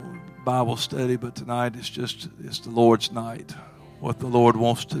Bible study, but tonight it's the Lord's night. What the Lord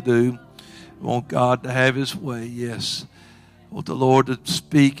wants to do. We want God to have His way, yes. I want the Lord to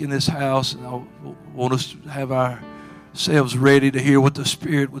speak in this house, and I want us to have ourselves ready to hear what the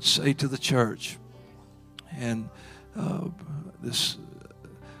Spirit would say to the church. And this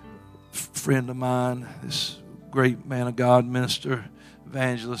friend of mine, this great man of God, minister,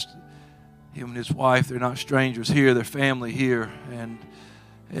 evangelist, him and his wife, they're not strangers here, they're family here, and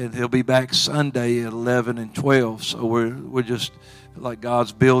he'll be back Sunday at 11 and 12. So we're just like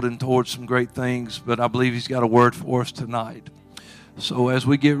God's building towards some great things, but I believe He's got a word for us tonight. So as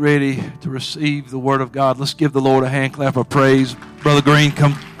we get ready to receive the word of God, let's give the Lord a hand clap of praise. Brother Green,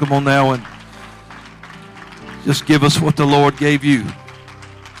 come on now and just give us what the Lord gave you.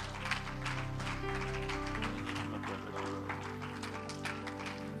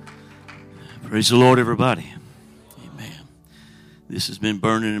 Praise the Lord, everybody. Amen. This has been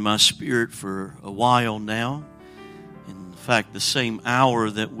burning in my spirit for a while now. In fact, the same hour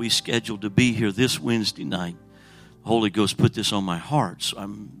that we scheduled to be here this Wednesday night, the Holy Ghost put this on my heart. So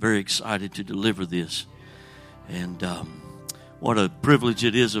I'm very excited to deliver this. And what a privilege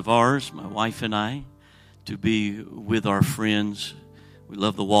it is of ours, my wife and I, to be with our friends. We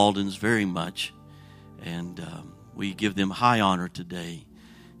love the Waldens very much. And we give them high honor today.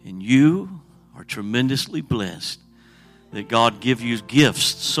 And you are tremendously blessed that God give you gifts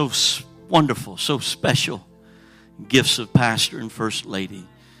so wonderful, so special, gifts of pastor and first lady.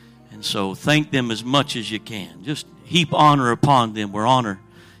 And so thank them as much as you can. Just heap honor upon them where honor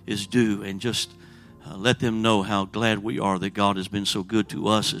is due, and just let them know how glad we are that God has been so good to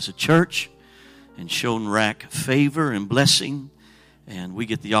us as a church and shown RAC favor and blessing, and we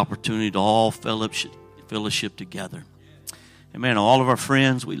get the opportunity to all fellowship together. Amen. All of our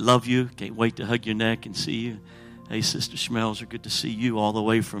friends, we love you. Can't wait to hug your neck and see you. Hey, Sister Schmelzer, good to see you all the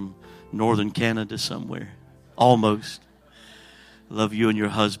way from northern Canada somewhere. Almost. Love you and your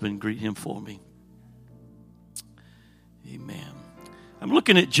husband. Greet him for me. Amen. I'm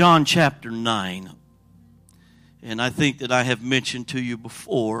looking at John chapter 9. And I think that I have mentioned to you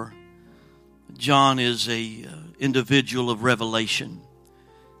before, John is a individual of revelation.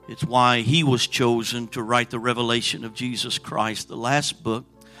 It's why he was chosen to write the revelation of Jesus Christ, the last book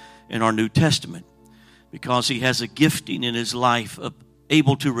in our New Testament, because he has a gifting in his life of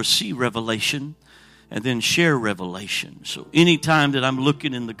able to receive revelation and then share revelation. So anytime that I'm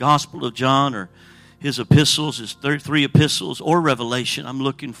looking in the Gospel of John or his epistles, his three epistles, or Revelation, I'm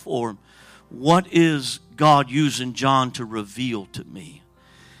looking for what is God using John to reveal to me.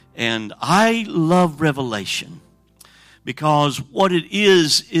 And I love revelation, because what it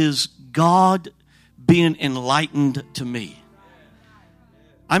is God being enlightened to me.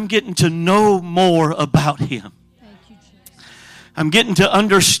 I'm getting to know more about Him. I'm getting to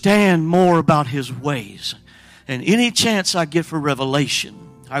understand more about His ways. And any chance I get for revelation,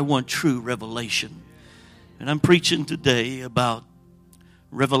 I want true revelation. And I'm preaching today about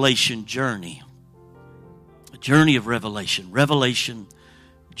revelation journey. A journey of revelation. Revelation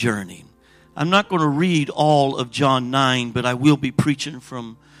journey. I'm not going to read all of John 9, but I will be preaching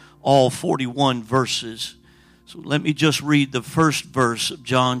from all 41 verses. So let me just read the first verse of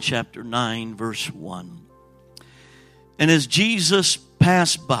John chapter 9, verse 1. And as Jesus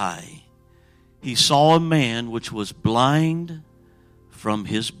passed by, he saw a man which was blind from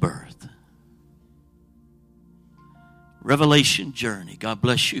his birth. Revelation journey. God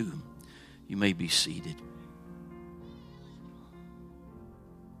bless you. You may be seated.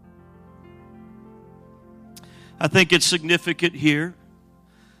 I think it's significant here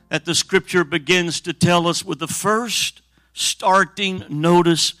that the Scripture begins to tell us with the first starting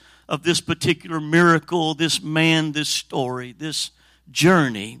notice of this particular miracle, this man, this story, this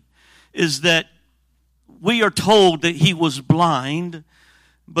journey, is that we are told that he was blind,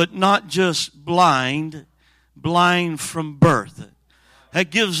 but not just blind from birth. That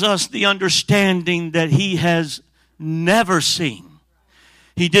gives us the understanding that he has never seen.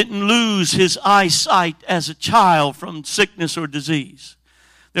 He didn't lose his eyesight as a child from sickness or disease.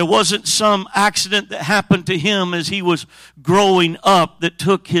 There wasn't some accident that happened to him as he was growing up that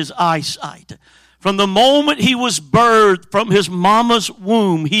took his eyesight. From the moment he was birthed from his mama's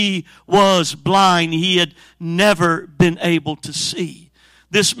womb, he was blind. He had never been able to see.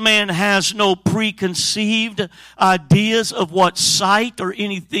 This man has no preconceived ideas of what sight or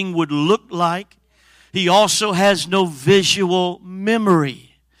anything would look like. He also has no visual memory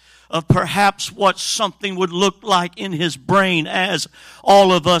of perhaps what something would look like in his brain, as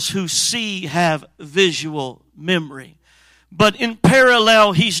all of us who see have visual memory. But in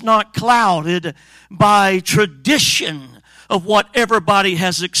parallel, he's not clouded by tradition of what everybody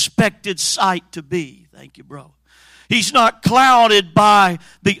has expected sight to be. Thank you, bro. He's not clouded by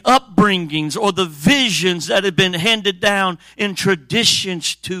the upbringings or the visions that have been handed down in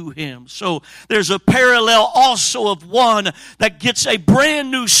traditions to him. So there's a parallel also of one that gets a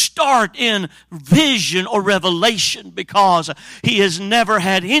brand new start in vision or revelation because he has never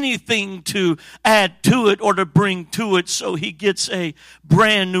had anything to add to it or to bring to it. So he gets a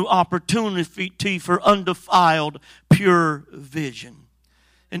brand new opportunity for undefiled, pure vision.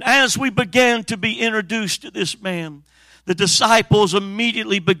 And as we began to be introduced to this man, the disciples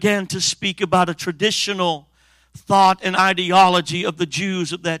immediately began to speak about a traditional thought and ideology of the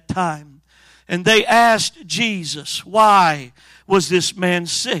Jews of that time. And they asked Jesus, why was this man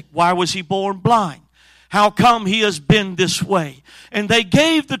sick? Why was he born blind? How come he has been this way? And they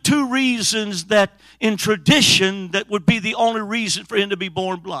gave the two reasons that in tradition that would be the only reason for him to be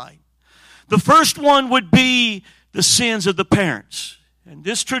born blind. The first one would be the sins of the parents. And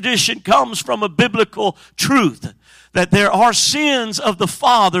this tradition comes from a biblical truth that there are sins of the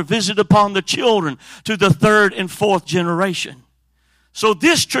father visited upon the children to the third and fourth generation. So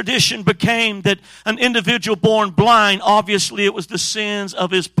this tradition became that an individual born blind, obviously it was the sins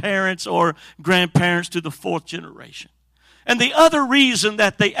of his parents or grandparents to the fourth generation. And the other reason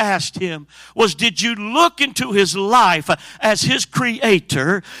that they asked him was, did you look into his life as his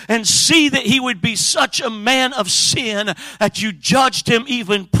creator and see that he would be such a man of sin that you judged him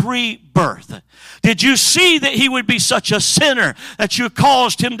even pre-birth? Did you see that he would be such a sinner that you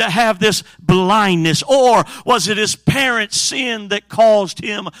caused him to have this blindness? Or was it his parents' sin that caused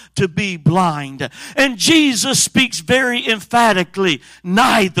him to be blind? And Jesus speaks very emphatically,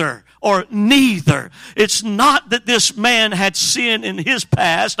 neither or neither. It's not that this man had sin in his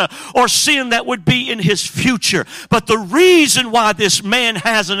past or sin that would be in his future. But the reason why this man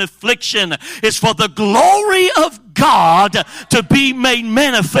has an affliction is for the glory of God to be made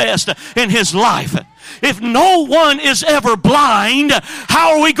manifest in his life. If no one is ever blind,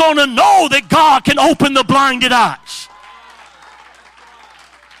 how are we going to know that God can open the blinded eyes?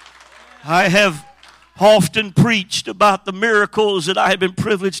 I have often preached about the miracles that I have been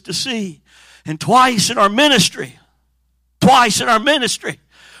privileged to see. And twice in our ministry,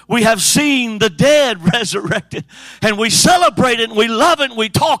 we have seen the dead resurrected. And we celebrate it and we love it and we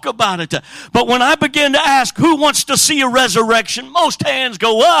talk about it. But when I begin to ask who wants to see a resurrection, most hands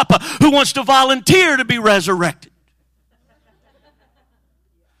go up. Who wants to volunteer to be resurrected?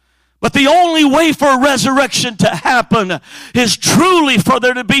 But the only way for a resurrection to happen is truly for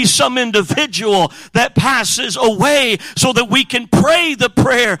there to be some individual that passes away so that we can pray the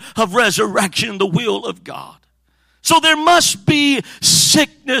prayer of resurrection, the will of God. So there must be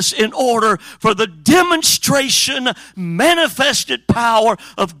sickness in order for the demonstration, manifested power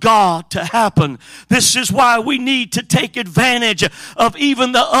of God to happen. This is why we need to take advantage of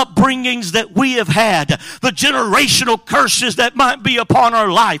even the upbringings that we have had, the generational curses that might be upon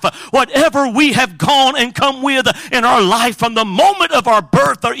our life, whatever we have gone and come with in our life from the moment of our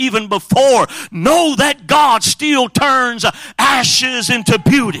birth or even before. Know that God still turns ashes into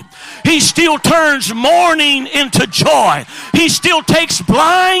beauty. He still turns mourning into joy. He still takes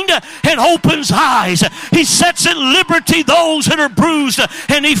blind and opens eyes. He sets at liberty those that are bruised,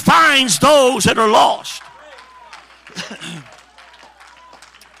 and he finds those that are lost.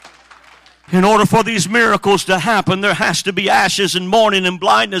 In order for these miracles to happen, there has to be ashes and mourning and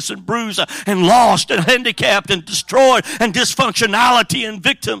blindness and bruise and lost and handicapped and destroyed and dysfunctionality and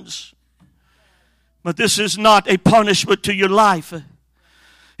victims. But this is not a punishment to your life.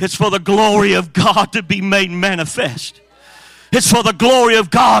 It's for the glory of God to be made manifest. It's for the glory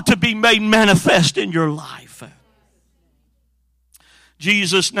of God to be made manifest in your life.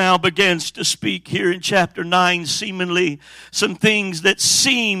 Jesus now begins to speak here in chapter 9, seemingly some things that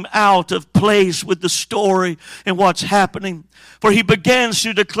seem out of place with the story and what's happening. For he begins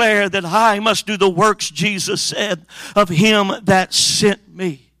to declare that I must do the works, Jesus said, of him that sent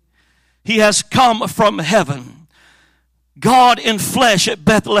me. He has come from heaven, God in flesh at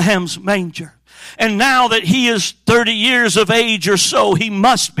Bethlehem's manger. And now that he is 30 years of age or so, he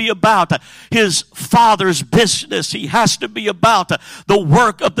must be about his Father's business. He has to be about the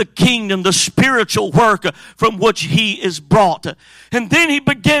work of the kingdom, the spiritual work from which he is brought. And then he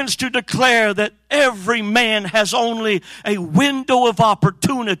begins to declare that every man has only a window of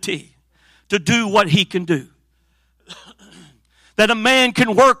opportunity to do what he can do. That a man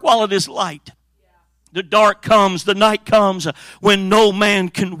can work while it is light. The dark comes, the night comes when no man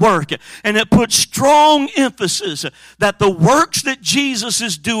can work. And it puts strong emphasis that the works that Jesus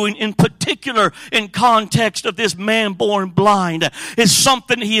is doing, in particular in context of this man born blind, is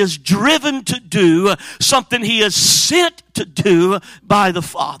something he is driven to do, something he is sent to do by the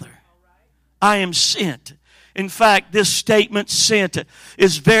Father. I am sent. In fact, this statement, sent,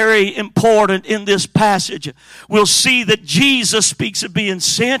 is very important in this passage. We'll see that Jesus speaks of being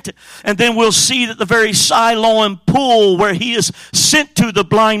sent, and then we'll see that the very Siloam pool where he is sent to, the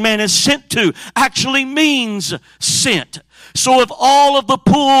blind man is sent to, actually means sent. So of all of the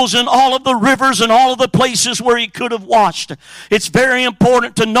pools and all of the rivers and all of the places where he could have washed, it's very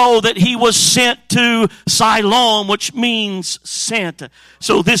important to know that he was sent to Siloam, which means sent.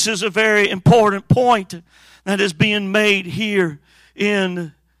 So this is a very important point that is being made here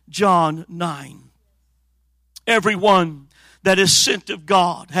in John 9. Everyone that is sent of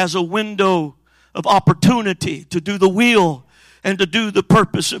God has a window of opportunity to do the will and to do the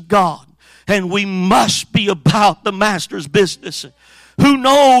purpose of God. And we must be about the Master's business. Who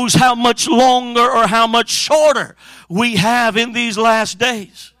knows how much longer or how much shorter we have in these last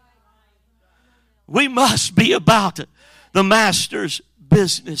days. We must be about the Master's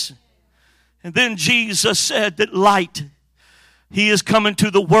business. And then Jesus said that light, he is coming to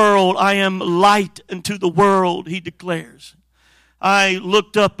the world. I am light unto the world, he declares. I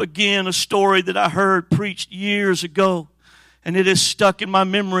looked up again a story that I heard preached years ago, and it has stuck in my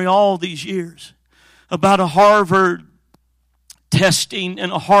memory all these years, about a Harvard testing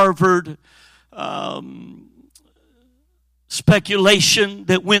and a Harvard speculation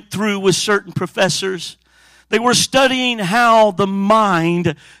that went through with certain professors. They were studying how the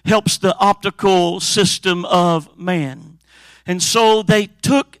mind helps the optical system of man. And so they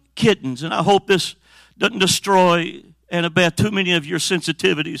took kittens, and I hope this doesn't destroy, Annabeth, too many of your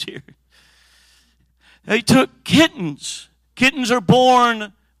sensitivities here. They took kittens. Kittens are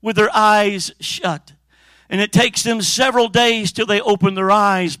born with their eyes shut. And it takes them several days till they open their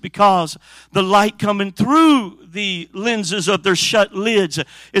eyes, because the light coming through the lenses of their shut lids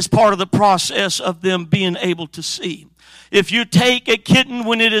is part of the process of them being able to see. If you take a kitten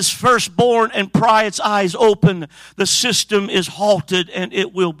when it is first born and pry its eyes open, the system is halted and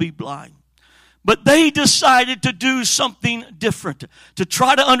it will be blind. But they decided to do something different, to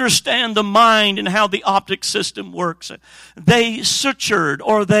try to understand the mind and how the optic system works. They sutured,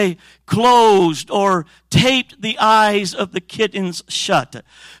 or they closed or taped the eyes of the kittens shut.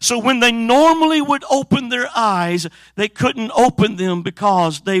 So when they normally would open their eyes, they couldn't open them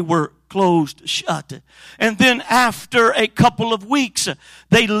because they were closed shut. And then after a couple of weeks,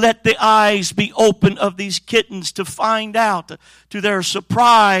 they let the eyes be open of these kittens to find out, to their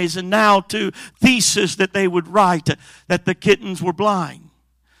surprise and now to thesis that they would write, that the kittens were blind.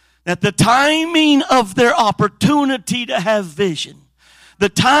 That the timing of their opportunity to have vision, the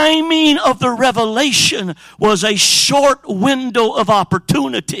timing of the revelation was a short window of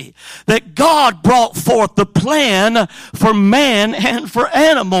opportunity. That God brought forth the plan for man and for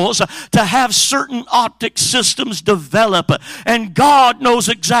animals to have certain optic systems develop. And God knows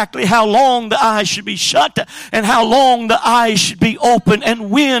exactly how long the eyes should be shut and how long the eyes should be open and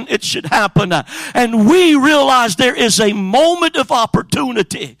when it should happen. And we realize there is a moment of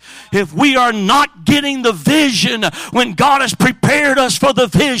opportunity. If we are not getting the vision when God has prepared us for the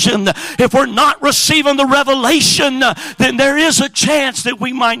vision, if we're not receiving the revelation, then there is a chance that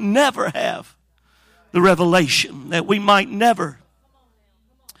we might never have the revelation, that we might never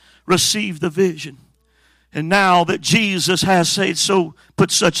receive the vision. And now that Jesus has said so, put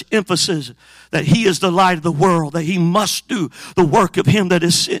such emphasis that he is the light of the world, that he must do the work of him that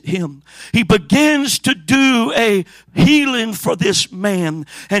has sent him. He begins to do a healing for this man,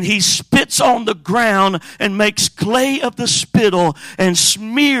 and he spits on the ground and makes clay of the spittle and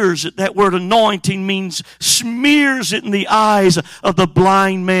smears it. That word anointing means smears it in the eyes of the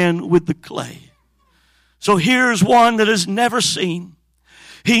blind man with the clay. So here's one that has never seen.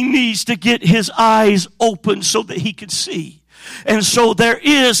 He needs to get his eyes open so that he can see. And so there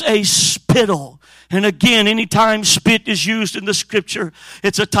is a spittle. And again, anytime spit is used in the scripture,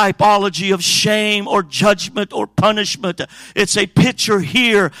 it's a typology of shame or judgment or punishment. It's a picture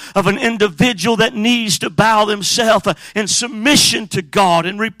here of an individual that needs to bow themselves in submission to God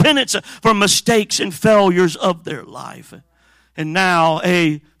and repentance for mistakes and failures of their life. And now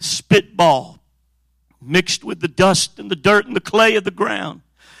a spitball mixed with the dust and the dirt and the clay of the ground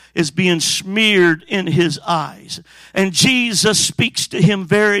is being smeared in his eyes. And Jesus speaks to him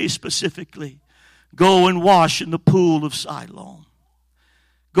very specifically. Go and wash in the pool of Siloam.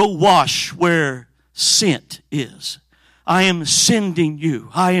 Go wash where scent is. I am sending you.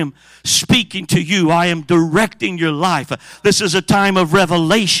 I am speaking to you. I am directing your life. This is a time of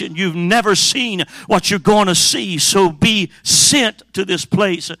revelation. You've never seen what you're going to see. So be sent to this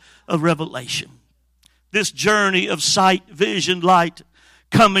place of revelation. This journey of sight, vision, light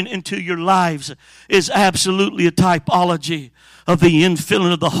coming into your lives is absolutely a typology of the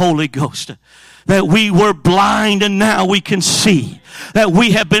infilling of the Holy Ghost. That we were blind and now we can see. That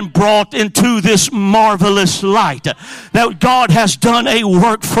we have been brought into this marvelous light. That God has done a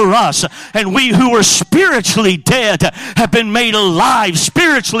work for us. And we who were spiritually dead have been made alive.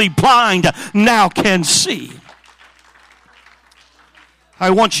 Spiritually blind now can see. I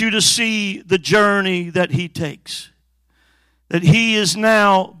want you to see the journey that he takes. That he is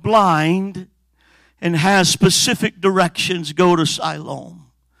now blind and has specific directions. Go to Siloam.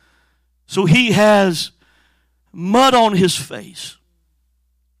 So he has mud on his face.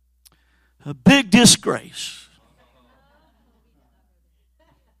 A big disgrace.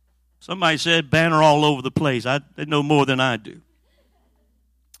 Somebody said banner all over the place. They know more than I do.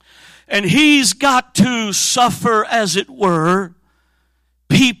 And he's got to suffer, as it were,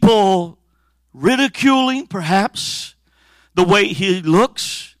 people ridiculing, perhaps, the way he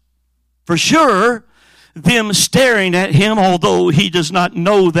looks. For sure, them staring at him, although he does not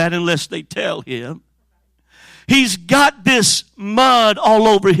know that unless they tell him. He's got this mud all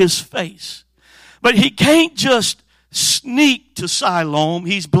over his face. But he can't just sneak to Siloam.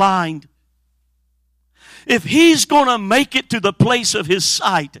 He's blind. If he's going to make it to the place of his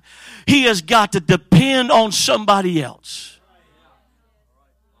sight, he has got to depend on somebody else.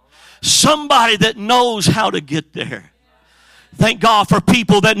 Somebody that knows how to get there. Thank God for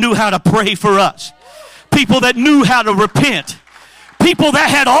people that knew how to pray for us. People that knew how to repent. People that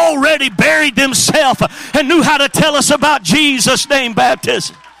had already buried themselves and knew how to tell us about Jesus' name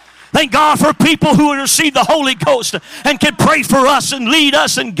baptism. Thank God for people who received the Holy Ghost and can pray for us and lead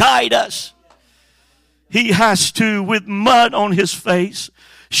us and guide us. He has to, with mud on his face,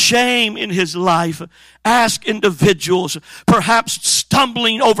 shame in his life, ask individuals, perhaps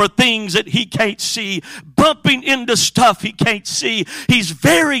stumbling over things that he can't see, bumping into stuff he can't see. He's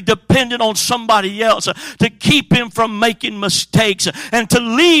very dependent on somebody else to keep him from making mistakes and to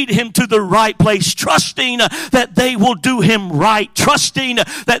lead him to the right place, trusting that they will do him right, trusting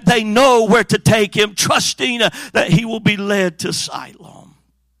that they know where to take him, trusting that he will be led to Siloam.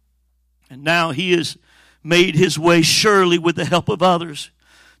 And now he has made his way, surely with the help of others,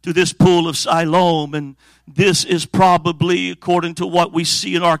 to this pool of Siloam. And this is probably, according to what we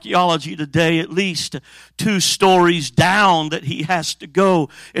see in archaeology today, at least 2 stories down that he has to go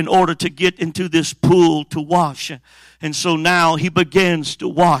in order to get into this pool to wash. And so now he begins to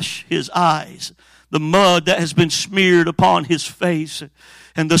wash his eyes, the mud that has been smeared upon his face.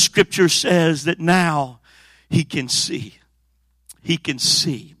 And the scripture says that now he can see. He can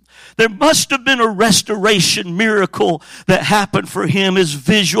see. There must have been a restoration miracle that happened for him. His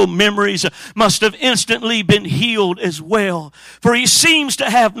visual memories must have instantly been healed as well. For he seems to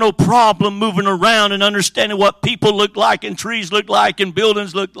have no problem moving around and understanding what people look like and trees look like and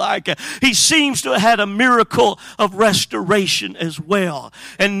buildings look like. He seems to have had a miracle of restoration as well.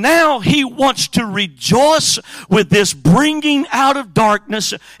 And now he wants to rejoice with this bringing out of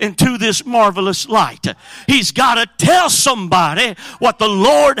darkness into this marvelous light. He's got to tell somebody what the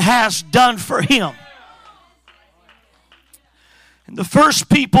Lord has done for him. And the first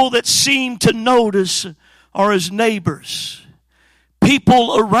people that seem to notice are his neighbors.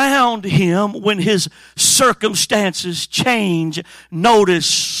 People around him, when his circumstances change, notice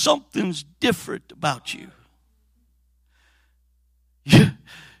something's different about you.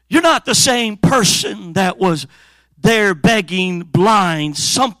 You're not the same person that was there begging blind.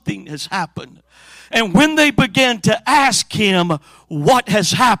 Something has happened. And when they began to ask him what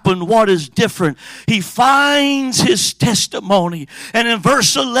has happened, what is different, he finds his testimony. And in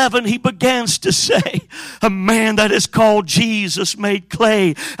verse 11, he begins to say, a man that is called Jesus made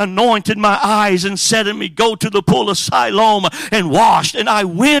clay, anointed my eyes, and said to me, go to the pool of Siloam and washed. And I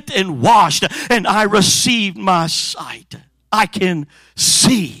went and washed, and I received my sight. I can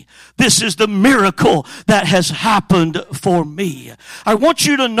see. This is the miracle that has happened for me. I want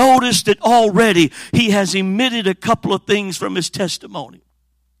you to notice that already he has emitted a couple of things from his testimony.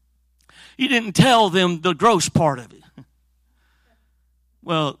 He didn't tell them the gross part of it.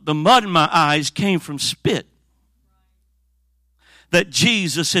 Well, the mud in my eyes came from spit that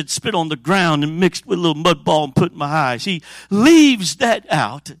Jesus had spit on the ground and mixed with a little mud ball and put in my eyes. He leaves that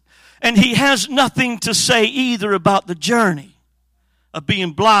out, and he has nothing to say either about the journey of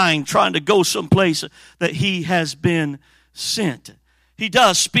being blind, trying to go someplace that he has been sent. He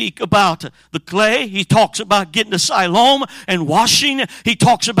does speak about the clay. He talks about getting to Siloam and washing. He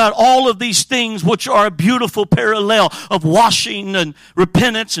talks about all of these things which are a beautiful parallel of washing and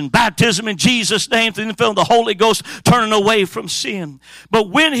repentance and baptism in Jesus' name, through the filling of the Holy Ghost, turning away from sin. But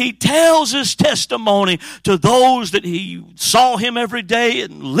when he tells his testimony to those that he saw him every day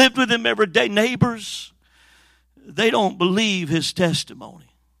and lived with him every day, neighbors, they don't believe his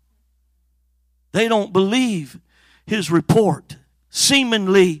testimony. They don't believe his report.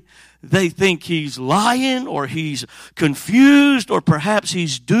 Seemingly, they think he's lying or he's confused or perhaps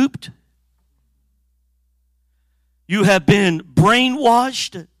he's duped. You have been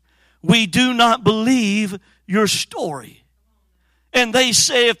brainwashed. We do not believe your story. And they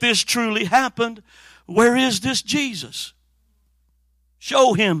say, if this truly happened, where is this Jesus?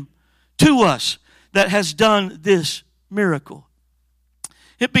 Show him to us that has done this miracle.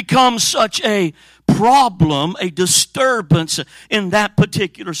 It becomes such a problem, a disturbance in that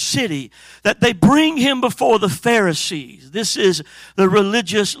particular city, that they bring him before the Pharisees. This is the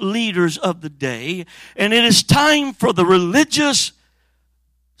religious leaders of the day. And it is time for the religious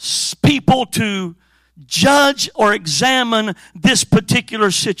people to judge or examine this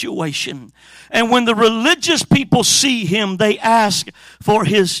particular situation. And when the religious people see him, they ask for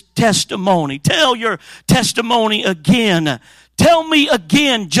his testimony. Tell your testimony again. Tell me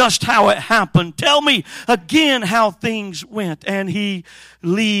again just how it happened. Tell me again how things went. And he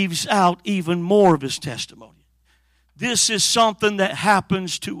leaves out even more of his testimony. This is something that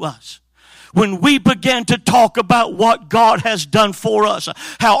happens to us. When we begin to talk about what God has done for us,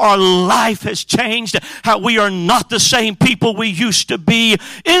 how our life has changed, how we are not the same people we used to be,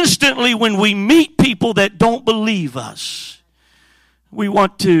 instantly when we meet people that don't believe us, we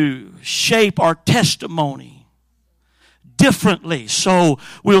want to shape our testimony differently. So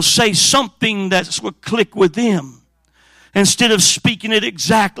we'll say something that will click with them instead of speaking it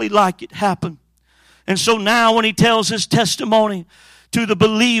exactly like it happened. And so now when he tells his testimony to the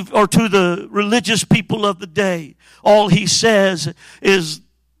to the religious people of the day, all he says is,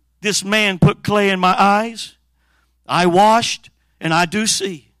 this man put clay in my eyes, I washed, and I do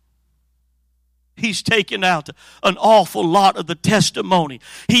see. He's taken out an awful lot of the testimony.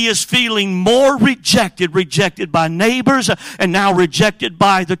 He is feeling more rejected by neighbors, and now rejected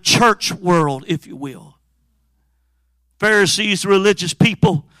by the church world, if you will. Pharisees, the religious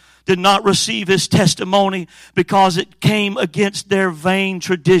people, did not receive his testimony because it came against their vain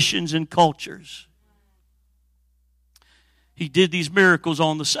traditions and cultures. He did these miracles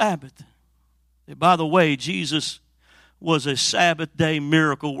on the Sabbath. And by the way, Jesus was a Sabbath day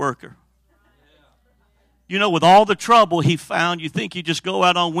miracle worker. You know, with all the trouble he found, you think he'd just go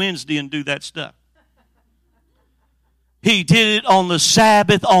out on Wednesday and do that stuff. He did it on the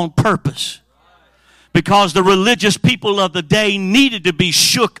Sabbath on purpose. Because the religious people of the day needed to be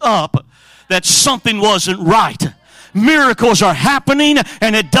shook up that something wasn't right. Miracles are happening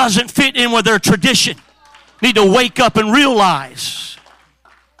and it doesn't fit in with their tradition. Need to wake up and realize.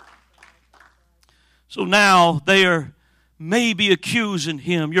 So now they are maybe accusing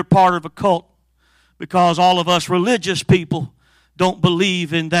him. You're part of a cult. Because all of us religious people don't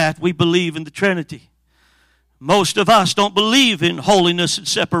believe in that. We believe in the Trinity. Most of us don't believe in holiness and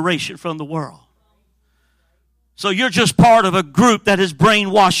separation from the world. So you're just part of a group that is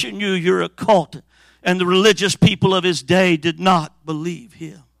brainwashing you. You're a cult. And the religious people of his day did not believe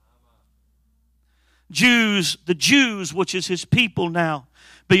him. The Jews, which is his people now,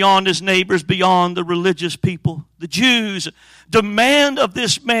 beyond his neighbors, beyond the religious people. The Jews demand of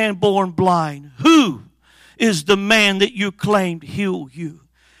this man born blind, who is the man that you claimed healed you?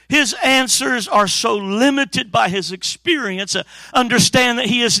 His answers are so limited by his experience. Understand that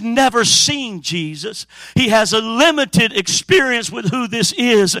he has never seen Jesus. He has a limited experience with who this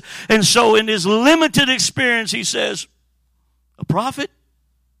is. And so in his limited experience, he says, a prophet?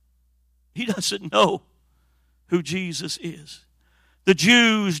 He doesn't know who Jesus is. The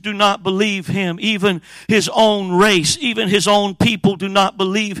Jews do not believe him. Even his own race, even his own people do not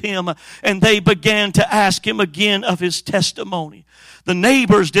believe him. And they began to ask him again of his testimony. The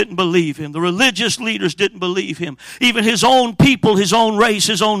neighbors didn't believe him. The religious leaders didn't believe him. Even his own people, his own race,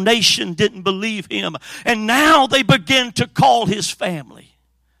 his own nation didn't believe him. And now they begin to call his family.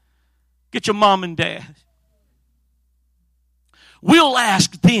 Get your mom and dad. We'll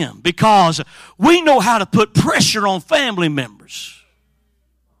ask them because we know how to put pressure on family members.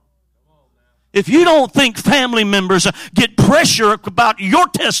 If you don't think family members get pressure about your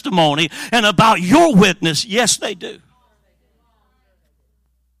testimony and about your witness, yes, they do.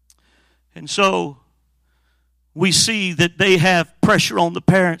 And so we see that they have pressure on the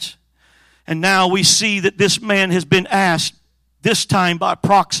parents. And now we see that this man has been asked this time by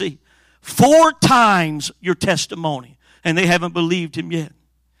proxy, 4 times your testimony, and they haven't believed him yet.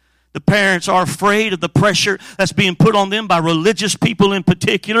 The parents are afraid of the pressure that's being put on them by religious people in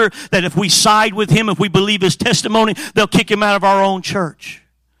particular, that if we side with him, if we believe his testimony, they'll kick him out of our own church.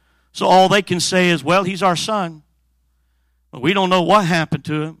 So all they can say is, well, he's our son. But we don't know what happened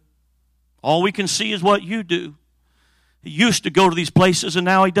to him. All we can see is what you do. He used to go to these places and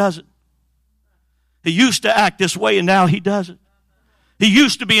now he doesn't. He used to act this way and now he doesn't. He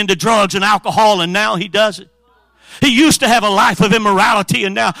used to be into drugs and alcohol and now he doesn't. He used to have a life of immorality,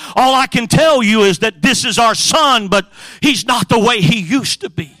 and now all I can tell you is that this is our son, but he's not the way he used to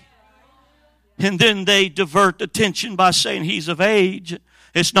be. And then they divert attention by saying he's of age.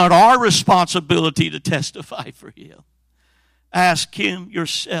 It's not our responsibility to testify for him. Ask him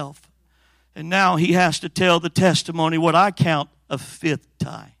yourself. And now he has to tell the testimony, what I count a 5th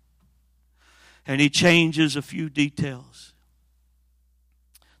time. And he changes a few details.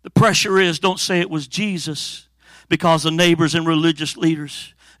 The pressure is, don't say it was Jesus, because the neighbors and religious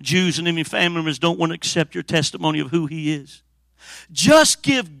leaders, Jews and even family members, don't want to accept your testimony of who he is. Just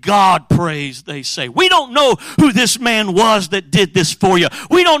give God praise, they say. We don't know who this man was that did this for you.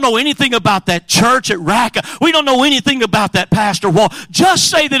 We don't know anything about that church at Raqqa. We don't know anything about that Pastor Wall. Just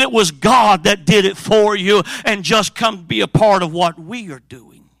say that it was God that did it for you, and just come be a part of what we are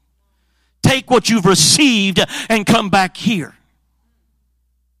doing. Take what you've received and come back here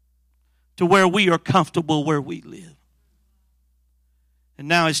to where we are comfortable, where we live. And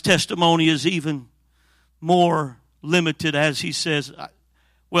now his testimony is even more limited as he says,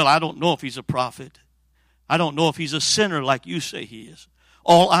 well, I don't know if he's a prophet. I don't know if he's a sinner like you say he is.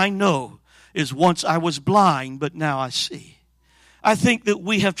 All I know is once I was blind, but now I see. I think that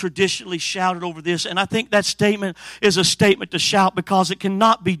we have traditionally shouted over this, and I think that statement is a statement to shout because it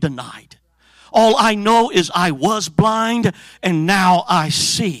cannot be denied. All I know is I was blind, and now I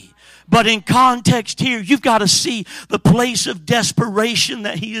see. But in context here, you've got to see the place of desperation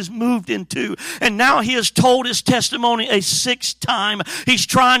that he has moved into. And now he has told his testimony a 6th time. He's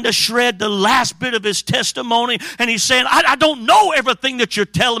trying to shred the last bit of his testimony. And he's saying, I don't know everything that you're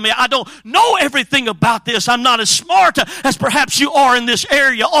telling me. I don't know everything about this. I'm not as smart as perhaps you are in this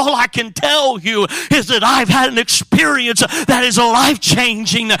area. All I can tell you is that I've had an experience that is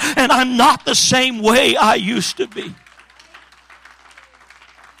life-changing. And I'm not the same way I used to be.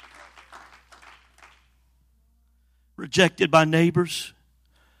 Rejected by neighbors,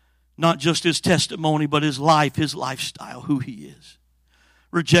 not just his testimony, but his life, his lifestyle, who he is.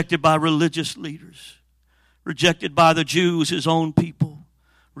 Rejected by religious leaders, rejected by the Jews, his own people,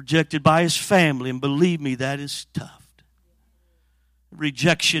 rejected by his family, and believe me, that is tough.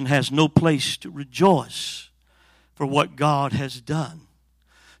 Rejection has no place to rejoice for what God has done.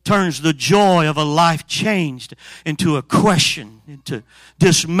 Turns the joy of a life changed into a question, into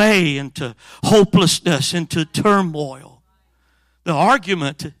dismay, into hopelessness, into turmoil. The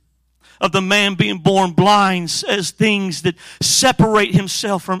argument of the man being born blind says things that separate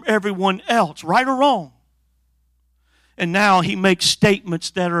himself from everyone else, right or wrong. And now he makes statements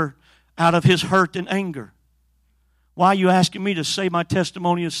that are out of his hurt and anger. Why are you asking me to say my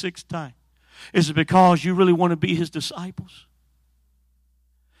testimony a 6th time? Is it because you really want to be his disciples?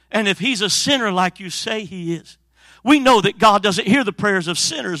 And if he's a sinner like you say he is, we know that God doesn't hear the prayers of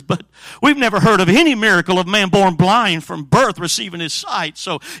sinners, but we've never heard of any miracle of man born blind from birth receiving his sight.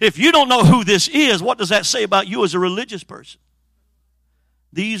 So if you don't know who this is, what does that say about you as a religious person?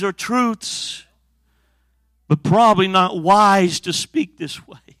 These are truths, but probably not wise to speak this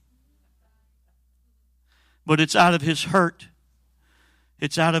way. But it's out of his hurt.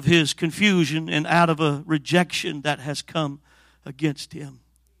 It's out of his confusion and out of a rejection that has come against him.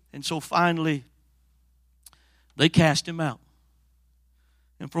 And so finally, they cast him out.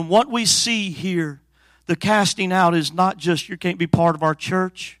 And from what we see here, the casting out is not just you can't be part of our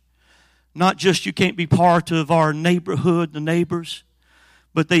church, not just you can't be part of our neighborhood, the neighbors,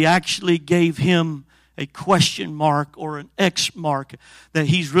 but they actually gave him a question mark or an X mark that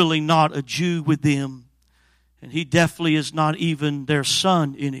he's really not a Jew with them. And he definitely is not even their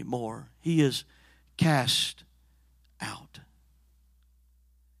son anymore. He is cast out.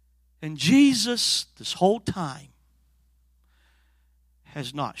 And Jesus, this whole time,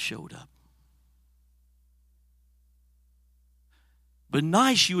 has not showed up. But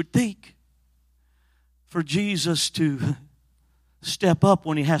nice, you would think, for Jesus to step up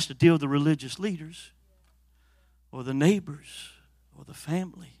when he has to deal with the religious leaders or the neighbors or the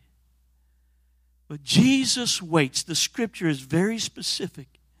family. But Jesus waits. The scripture is very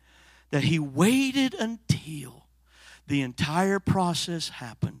specific that he waited until the entire process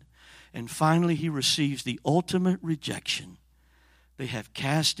happened. And finally, he receives the ultimate rejection They have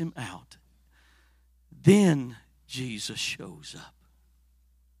cast him out. Then Jesus shows up.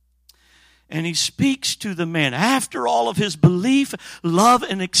 And he speaks to the man after all of his belief, love,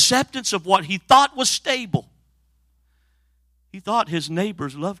 and acceptance of what he thought was stable. He thought his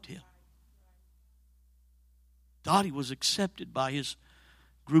neighbors loved him. Thought he was accepted by his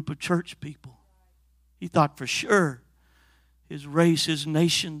group of church people. He thought for sure his race, his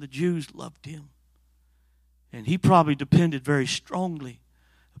nation, the Jews loved him. And he probably depended very strongly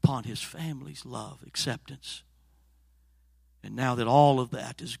upon his family's love, acceptance. And now that all of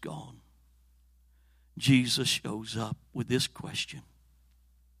that is gone, Jesus shows up with this question.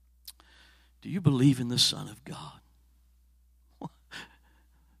 Do you believe in the Son of God?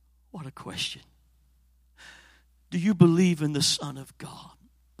 What a question. Do you believe in the Son of God?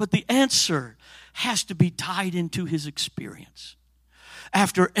 But the answer has to be tied into his experience.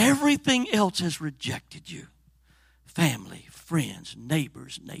 After everything else has rejected you, family, friends,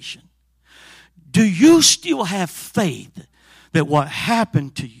 neighbors, nation, do you still have faith that what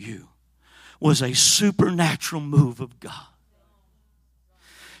happened to you was a supernatural move of God?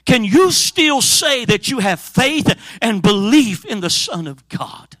 Can you still say that you have faith and belief in the Son of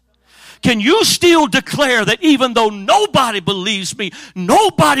God? Can you still declare that even though nobody believes me,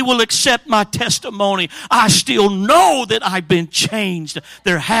 nobody will accept my testimony, I still know that I've been changed?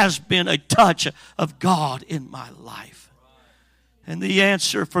 There has been a touch of God in my life. And the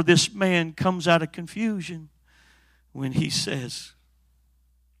answer for this man comes out of confusion when he says,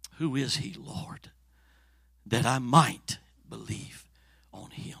 who is he, Lord, that I might believe on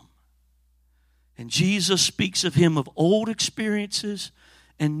him? And Jesus speaks of him of old experiences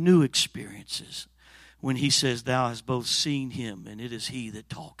and new experiences when he says, thou hast both seen him, and it is he that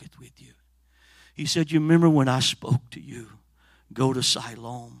talketh with you. He said, you remember when I spoke to you, go to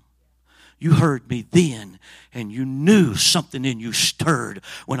Siloam? You heard me then, and you knew something in you stirred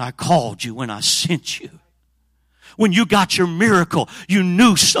when I called you, when I sent you. When you got your miracle, you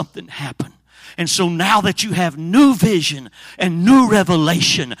knew something happened. And so now that you have new vision and new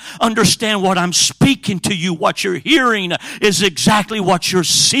revelation, understand what I'm speaking to you. What you're hearing is exactly what you're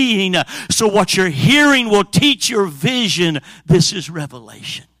seeing. So what you're hearing will teach your vision. This is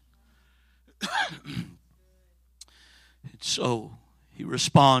revelation. And so he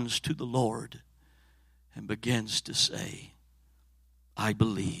responds to the Lord and begins to say, I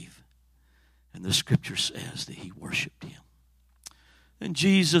believe. And the scripture says that he worshiped him. And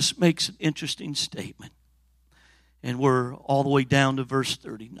Jesus makes an interesting statement. And we're all the way down to verse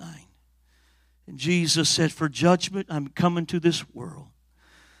 39. And Jesus said, for judgment I'm coming to this world,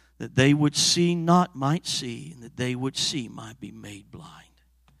 that they would see not might see, and that they would see might be made blind.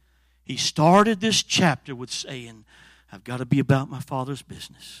 He started this chapter with saying, I've got to be about my Father's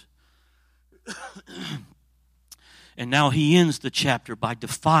business. And now he ends the chapter by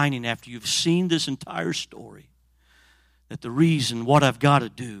defining, after you've seen this entire story, that the reason what I've got to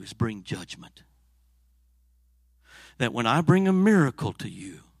do is bring judgment. That when I bring a miracle to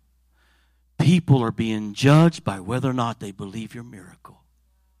you, people are being judged by whether or not they believe your miracle.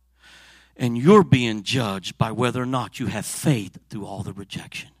 And you're being judged by whether or not you have faith through all the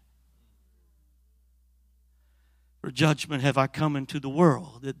rejection. For judgment have I come into the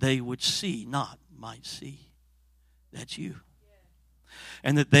world, that they would see not might see. That's you.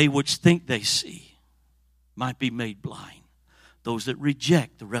 And that they which think they see might be made blind. Those that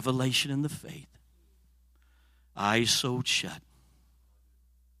reject the revelation and the faith, eyes sewed shut,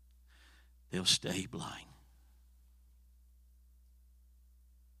 they'll stay blind.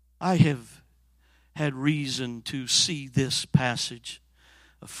 I have had reason to see this passage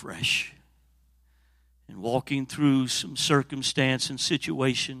afresh. And walking through some circumstance and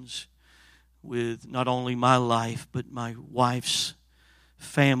situations with not only my life, but my wife's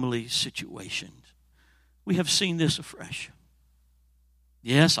family situations, we have seen this afresh.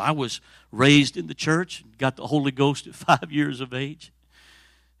 Yes, I was raised in the church and got the Holy Ghost at 5 years of age.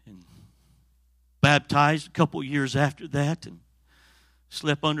 And baptized a couple years after that, and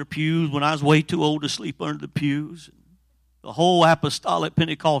slept under pews when I was way too old to sleep under the pews. The whole apostolic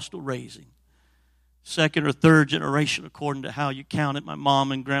Pentecostal raising. Second or third generation according to how you count it. My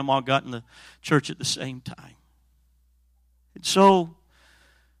mom and grandma got in the church at the same time. And so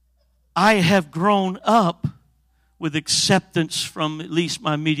I have grown up with acceptance from at least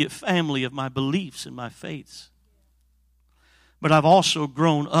my immediate family of my beliefs and my faiths. But I've also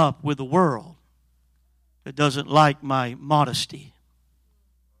grown up with a world that doesn't like my modesty.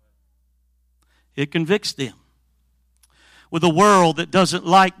 It convicts them. With a world that doesn't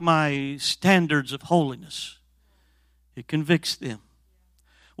like my standards of holiness. It convicts them.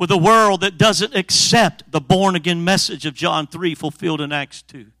 with a world that doesn't accept the born-again message of John 3 fulfilled in Acts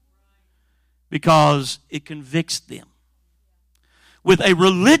 2 because it convicts them. With a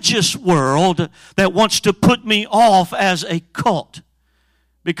religious world that wants to put me off as a cult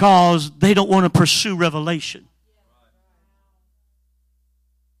because they don't want to pursue revelation.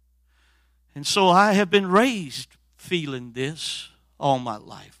 And so I have been raised feeling this all my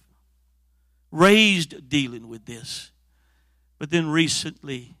life. Raised dealing with this. But then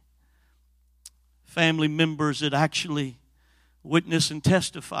recently, family members that actually witnessed and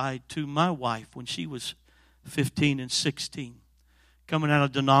testified to my wife when she was 15 and 16, coming out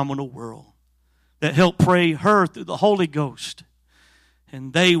of the denominational world, that helped pray her through the Holy Ghost.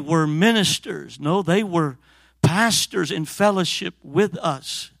 And they were ministers. No, they were pastors in fellowship with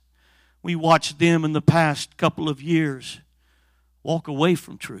us. We watched them in the past couple of years walk away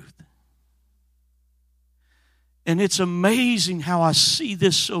from truth. And it's amazing how I see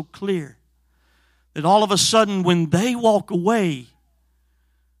this so clear. That all of a sudden when they walk away,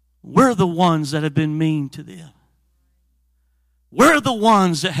 we're the ones that have been mean to them. We're the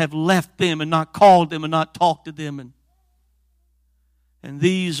ones that have left them and not called them and not talked to them. And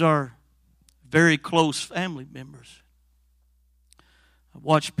these are very close family members. I've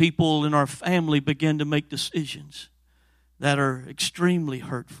watched people in our family begin to make decisions that are extremely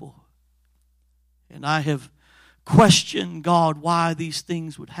hurtful. And I have questioned God why these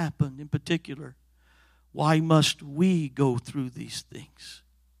things would happen. In particular, why must we go through these things?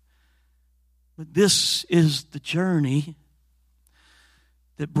 But this is the journey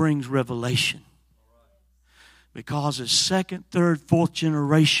that brings revelation. Because as second, third, fourth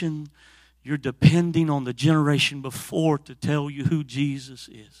generation, you're depending on the generation before to tell you who Jesus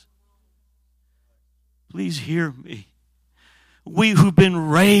is. Please hear me. We who've been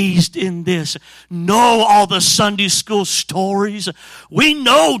raised in this know all the Sunday school stories. We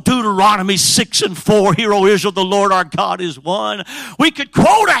know Deuteronomy 6 and 4. Hear, O Israel, the Lord our God is one. We could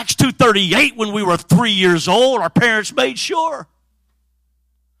quote Acts 2:38 when we were 3 years old. Our parents made sure.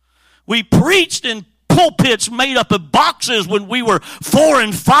 We preached in pulpits made up of boxes when we were 4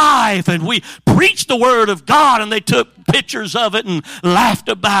 and 5, and we preached the Word of God, and they took pictures of it and laughed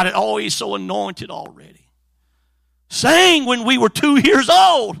about it. Oh, he's so anointed already. Sang when we were 2 years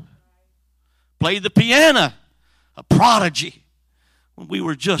old. Played the piano. A prodigy. When we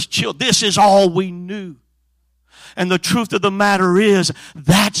were just children. This is all we knew. And the truth of the matter is,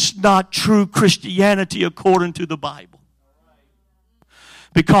 that's not true Christianity according to the Bible.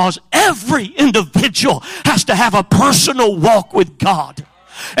 Because every individual has to have a personal walk with God.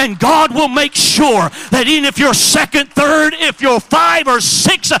 And God will make sure that even if you're second, third, if you're 5 or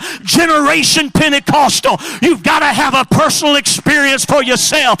 6 generation Pentecostal, you've got to have a personal experience for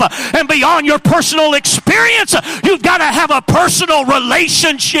yourself. And beyond your personal experience, you've got to have a personal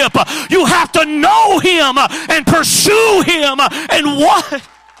relationship. You have to know Him and pursue Him and what.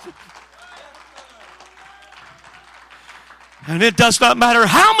 And it does not matter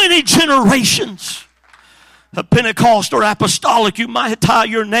how many generations of Pentecost or apostolic you might tie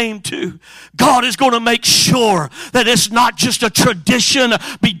your name to. God is going to make sure that it's not just a tradition,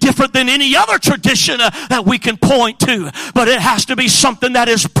 be different than any other tradition that we can point to, but it has to be something that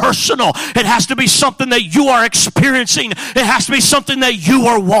is personal. It has to be something that you are experiencing. It has to be something that you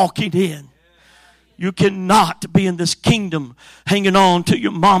are walking in. You cannot be in this kingdom hanging on to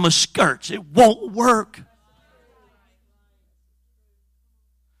your mama's skirts. It won't work.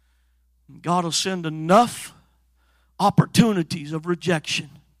 God will send enough opportunities of rejection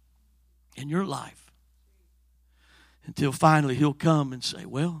in your life until finally He'll come and say,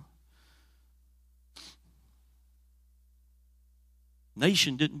 well,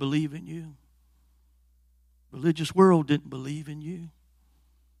 nation didn't believe in you. Religious world didn't believe in you.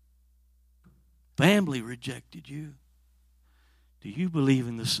 Family rejected you. Do you believe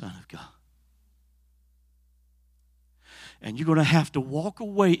in the Son of God? And you're going to have to walk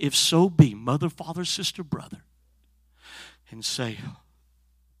away, if so be, mother, father, sister, brother, and say,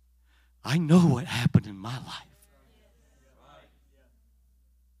 I know what happened in my life.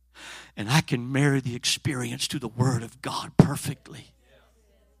 And I can marry the experience to the Word of God perfectly.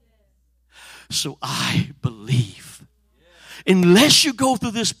 So I believe. Unless you go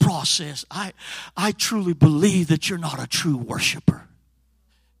through this process, I truly believe that you're not a true worshiper.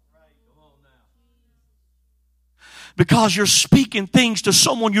 Because you're speaking things to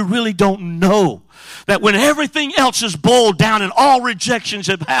someone you really don't know. That when everything else is boiled down and all rejections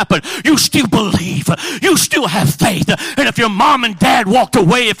have happened, you still believe. You still have faith. And if your mom and dad walked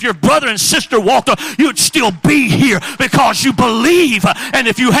away, if your brother and sister walked away, you'd still be here because you believe. And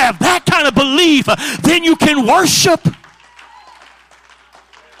if you have that kind of belief, then you can worship.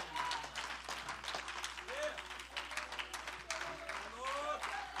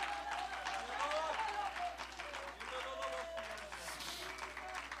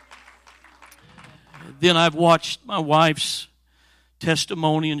 Then I've watched my wife's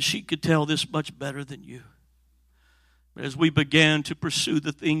testimony, and she could tell this much better than you. But as we began to pursue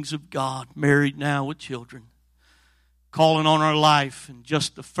the things of God, married now with children, calling on our life in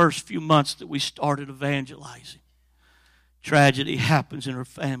just the first few months that we started evangelizing, tragedy happens in her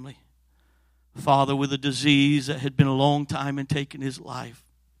family. Father with a disease that had been a long time in taking his life,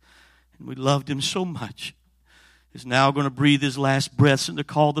 and we loved him so much, is now going to breathe his last breaths and to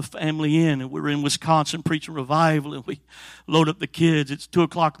call the family in. And we're in Wisconsin preaching revival, and we load up the kids. It's 2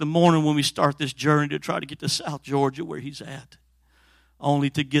 o'clock in the morning when we start this journey to try to get to South Georgia where he's at, only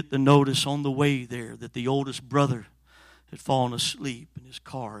to get the notice on the way there that the oldest brother had fallen asleep in his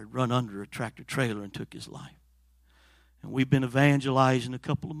car, had run under a tractor trailer and took his life. And we've been evangelizing a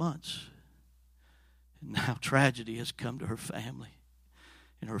couple of months. And now tragedy has come to her family.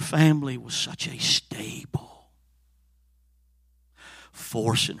 And her family was such a stable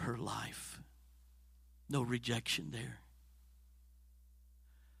force in her life. No rejection there.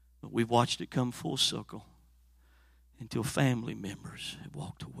 But we've watched it come full circle until family members have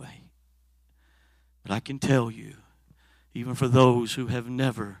walked away. But I can tell you, even for those who have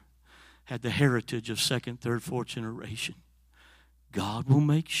never had the heritage of second, third, fourth generation, God will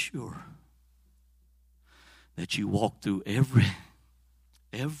make sure that you walk through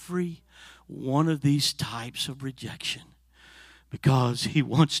every one of these types of rejection, because he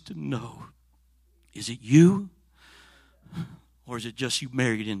wants to know, is it you, or is it just you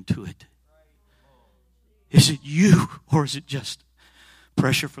married into it? Is it you, or is it just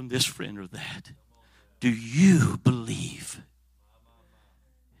pressure from this friend or that? Do you believe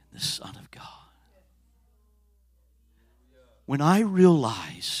in the Son of God? When I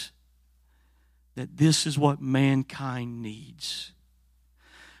realize that this is what mankind needs,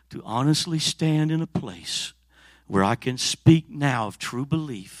 to honestly stand in a place where I can speak now of true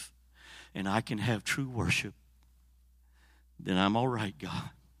belief and I can have true worship, then I'm all right, God.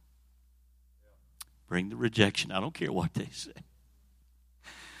 Bring the rejection. I don't care what they say.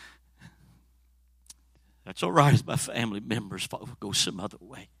 That's all right if my family members go some other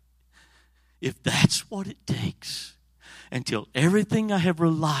way. If that's what it takes, until everything I have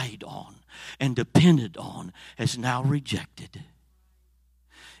relied on and depended on has now rejected.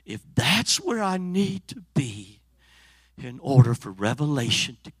 If that's where I need to be in order for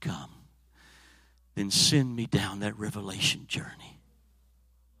revelation to come, then send me down that revelation journey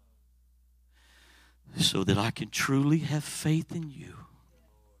so that I can truly have faith in you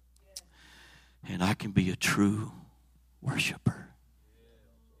and I can be a true worshiper.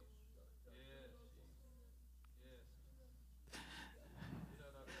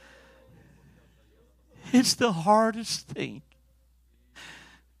 It's the hardest thing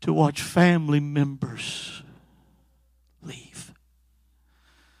to watch family members leave.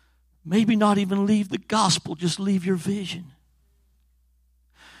 Maybe not even leave the gospel, just leave your vision.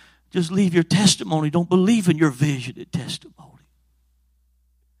 Just leave your testimony. Don't believe in your vision and testimony.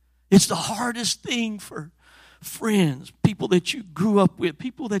 It's the hardest thing for friends, people that you grew up with,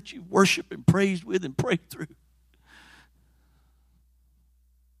 people that you worship and praised with and prayed through.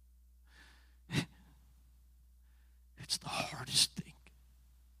 It's the hardest thing.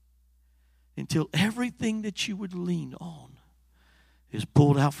 Until everything that you would lean on is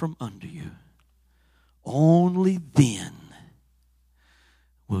pulled out from under you. Only then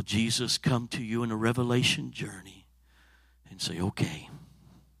will Jesus come to you in a revelation journey and say, okay,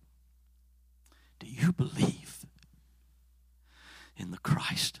 do you believe in the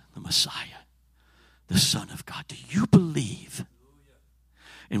Christ, the Messiah, the Son of God? Do you believe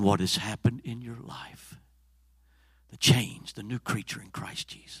in what has happened in your life? The change, the new creature in Christ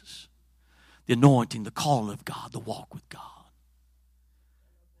Jesus. The anointing, the calling of God, the walk with God.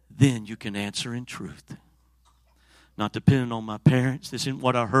 Then you can answer in truth. Not depending on my parents. This isn't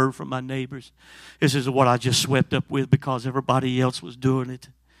what I heard from my neighbors. This is what I just swept up with because everybody else was doing it.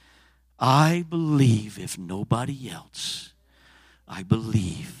 I believe, if nobody else, I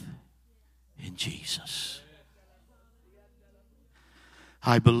believe in Jesus.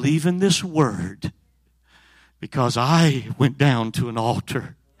 I believe in this word because I went down to an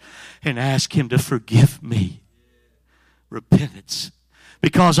altar and asked him to forgive me. Repentance.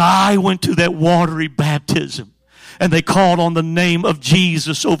 Because I went to that watery baptism and they called on the name of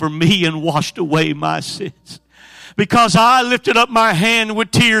Jesus over me and washed away my sins. Because I lifted up my hand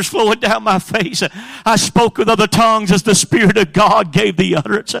with tears flowing down my face. I spoke with other tongues as the Spirit of God gave the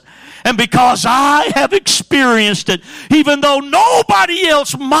utterance. And because I have experienced it, even though nobody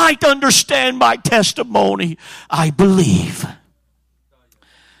else might understand my testimony, I believe.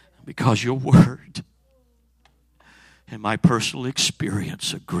 Because your word and my personal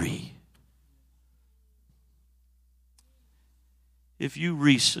experience agree. if you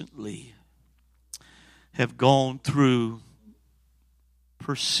recently have gone through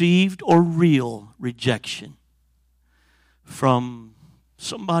perceived or real rejection from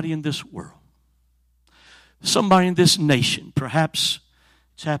somebody in this world, somebody in this nation, perhaps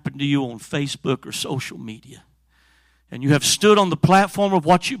it's happened to you on Facebook or social media, and you have stood on the platform of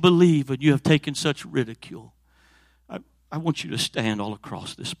what you believe and you have taken such ridicule, I want you to stand all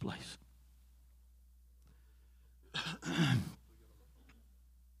across this place.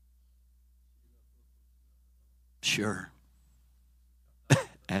 Sure.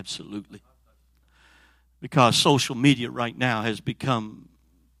 Absolutely. Because social media right now has become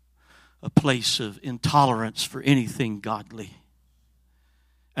a place of intolerance for anything godly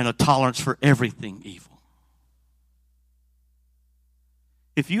and a tolerance for everything evil.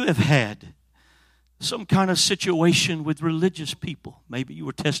 If you have had some kind of situation with religious people, maybe you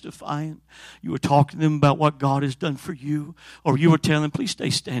were testifying, you were talking to them about what God has done for you, or you were telling them, please stay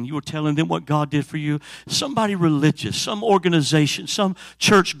standing, you were telling them what God did for you, somebody religious, some organization, some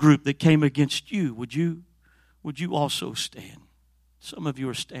church group that came against you, would you also stand? Some of you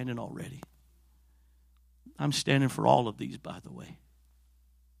are standing already. I'm standing for all of these, by the way.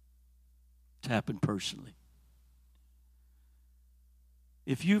 It's happened personally.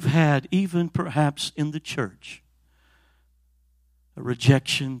 If you've had, even perhaps in the church, a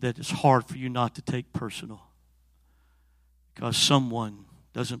rejection that is hard for you not to take personal because someone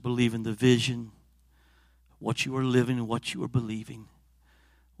doesn't believe in the vision, what you are living and what you are believing,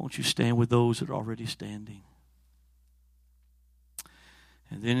 won't you stand with those that are already standing?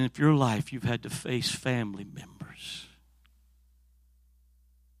 And then in your life, you've had to face family members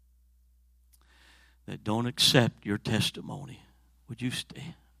that don't accept your testimony. Would you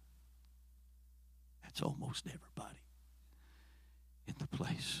stand? That's almost everybody in the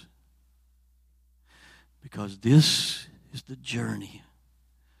place. Because this is the journey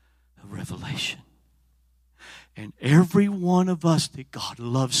of revelation. And every one of us that God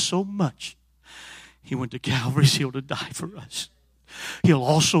loves so much, He went to Calvary's Hill to die for us. He'll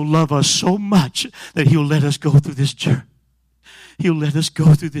also love us so much that He'll let us go through this journey. He'll let us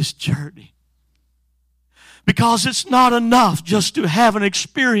go through this journey. Because it's not enough just to have an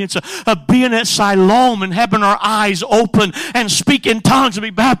experience of being at Siloam and having our eyes open and speak in tongues and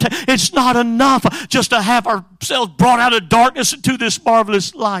be baptized. It's not enough just to have ourselves brought out of darkness into this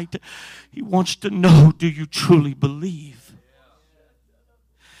marvelous light. He wants to know, do you truly believe?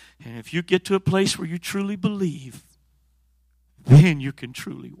 And if you get to a place where you truly believe, then you can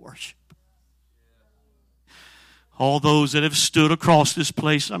truly worship. All those that have stood across this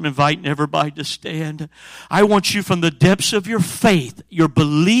place, I'm inviting everybody to stand. I want you from the depths of your faith, your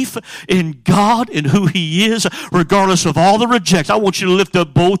belief in God and who He is, regardless of all the rejection, I want you to lift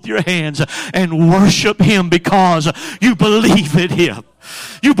up both your hands and worship Him because you believe in Him.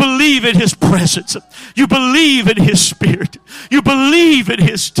 You believe in His presence. You believe in His Spirit. You believe in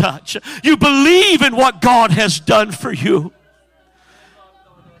His touch. You believe in what God has done for you.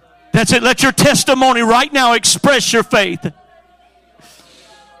 That's it. Let your testimony right now express your faith.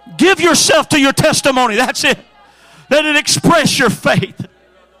 Give yourself to your testimony. That's it. Let it express your faith.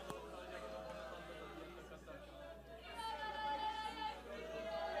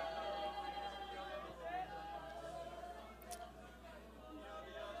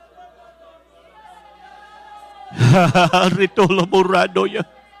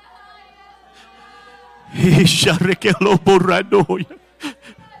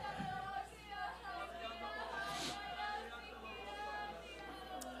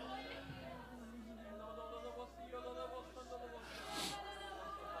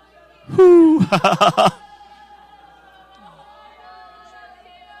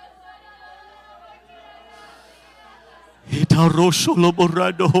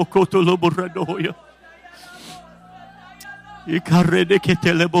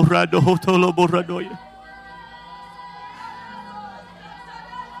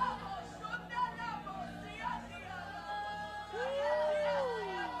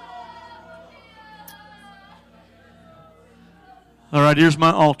 All right, here's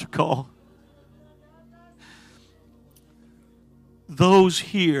my altar call. Those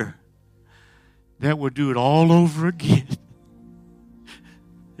here that would do it all over again,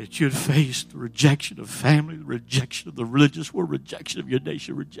 that you'd face the rejection of family, the rejection of the religious world, rejection of your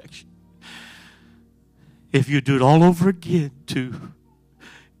nation, rejection. If you do it all over again to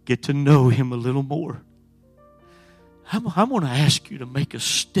get to know Him a little more, I'm going to ask you to make a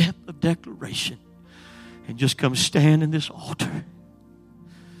step of declaration and just come stand in this altar.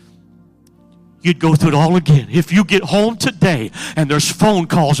 You'd go through it all again. If you get home today and there's phone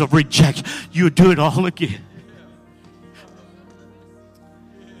calls of rejection, you'd do it all again.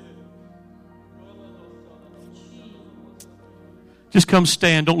 Just come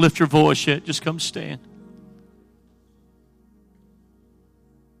stand. Don't lift your voice yet. Just come stand.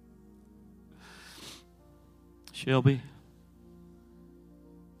 Shelby.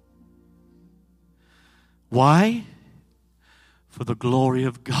 Why? For the glory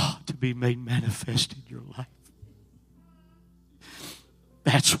of God to be made manifest in your life.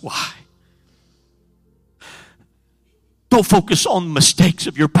 That's why. Don't focus on the mistakes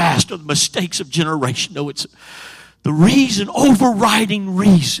of your past or the mistakes of generation. No, it's the reason, overriding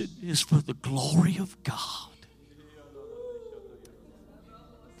reason is for the glory of God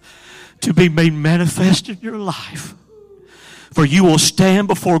to be made manifest in your life. For you will stand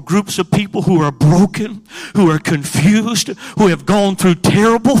before groups of people who are broken, who are confused, who have gone through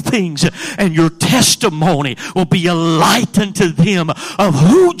terrible things, and your testimony will be a light unto them of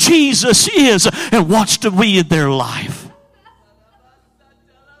who Jesus is and wants to be in their life.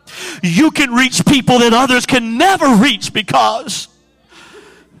 You can reach people that others can never reach because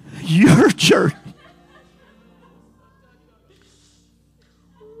your journey.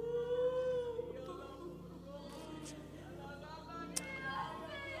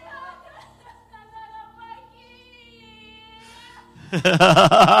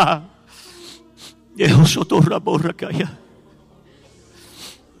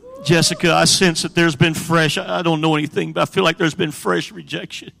 Jessica, I sense that there's been fresh, I don't know anything, but I feel like there's been fresh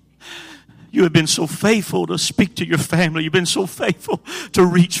rejection. You have been so faithful to speak to your family. You've been so faithful to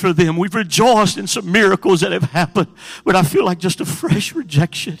reach for them. We've rejoiced in some miracles that have happened, but I feel like just a fresh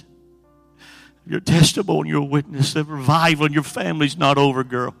rejection. Your testimony, your witness, the revival in your family's not over,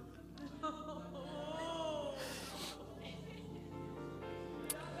 girl.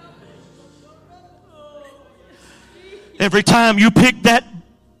 Every time you pick that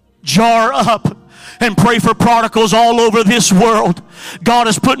jar up and pray for prodigals all over this world, God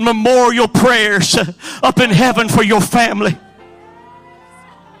has put memorial prayers up in heaven for your family.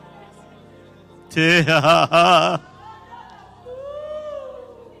 I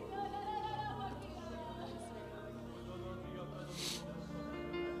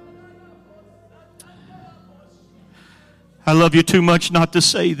love you too much not to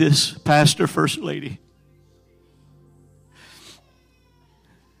say this, Pastor, First Lady.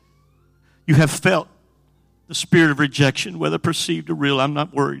 You have felt the spirit of rejection, whether perceived or real. I'm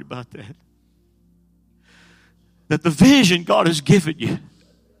not worried about that. That the vision God has given you,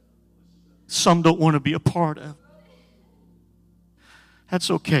 some don't want to be a part of. That's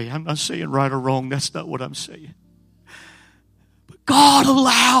okay. I'm not saying right or wrong. That's not what I'm saying. But God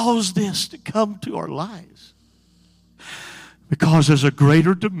allows this to come to our lives because there's a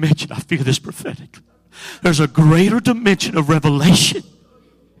greater dimension. I feel this prophetically. There's a greater dimension of revelation.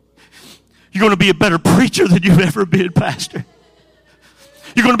 You're going to be a better preacher than you've ever been, Pastor.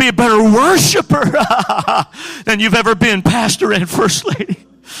 You're going to be a better worshiper than you've ever been, Pastor and First Lady.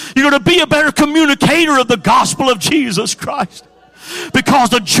 You're going to be a better communicator of the gospel of Jesus Christ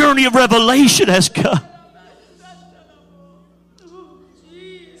because the journey of revelation has come.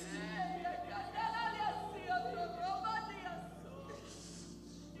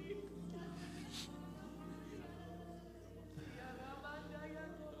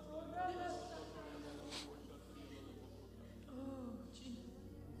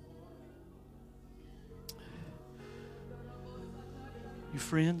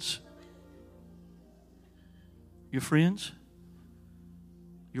 Your friends,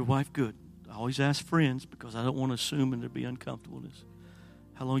 your wife, good. I always ask friends because I don't want to assume and there be uncomfortableness.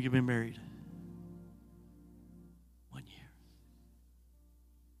 How long have you been married? 1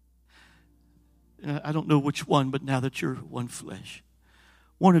 year. And I don't know which one, but now that you're one flesh,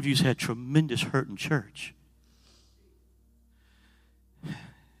 one of you's had tremendous hurt in church.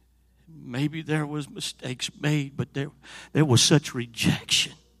 Maybe there was mistakes made, but there was such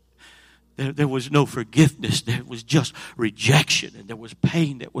rejection. There was no forgiveness. There was just rejection, and there was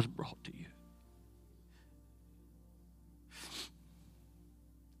pain that was brought to you.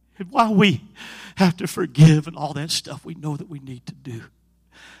 And while we have to forgive and all that stuff we know that we need to do,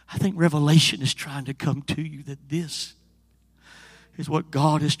 I think revelation is trying to come to you that this is what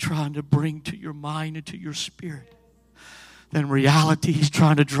God is trying to bring to your mind and to your spirit. Then reality, He's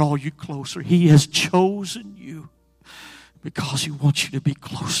trying to draw you closer. He has chosen you because He wants you to be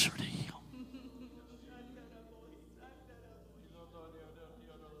closer to Him.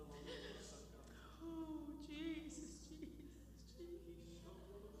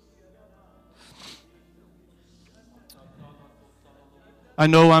 I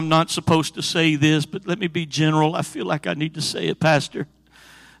know I'm not supposed to say this, but let me be general. I feel like I need to say it, Pastor.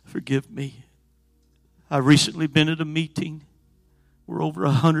 Forgive me. I've recently been at a meeting where over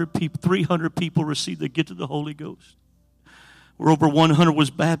 100 people, 300 people received the gift of the Holy Ghost. where over 100 was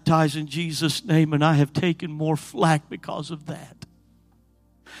baptized in Jesus' name, and I have taken more flack because of that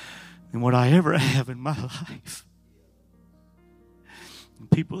than what I ever have in my life. And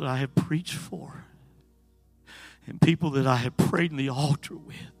people that I have preached for, and people that I have prayed in the altar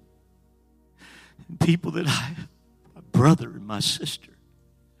with, and people that I, my brother and my sister.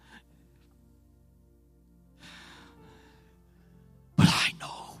 But I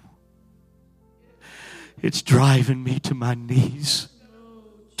know it's driving me to my knees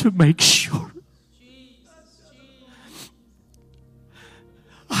to make sure.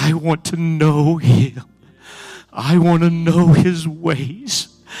 I want to know Him. I want to know His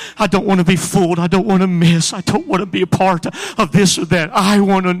ways. I don't want to be fooled. I don't want to miss. I don't want to be a part of this or that. I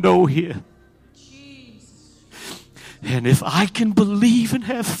want to know Him. And if I can believe and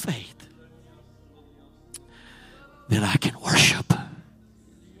have faith, then I can worship.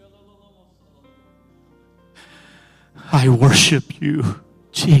 I worship you,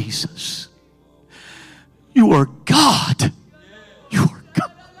 Jesus. You are God. You are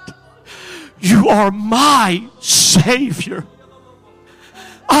God. You are my Savior.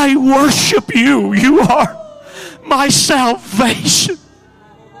 I worship you. You are my salvation.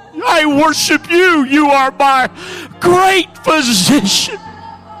 I worship you. You are my great physician.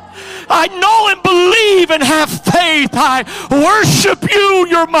 I know and believe and have faith. I worship you.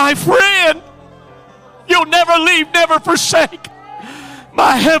 You're my friend. You'll never leave, never forsake. You're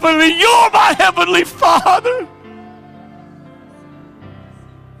my heavenly Father.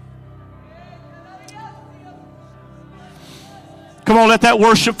 Come on, let that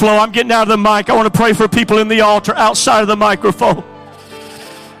worship flow. I'm getting out of the mic. I want to pray for people in the altar outside of the microphone.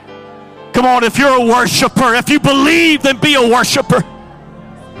 Come on, if you're a worshiper, if you believe, then be a worshiper.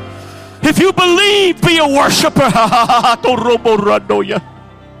 If you believe, be a worshiper.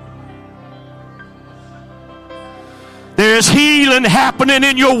 There is healing happening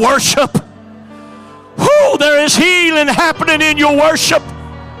in your worship. Whoo, there is healing happening in your worship.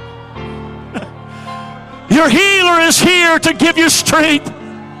 Your healer is here to give you strength.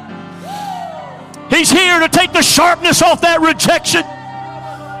 He's here to take the sharpness off that rejection.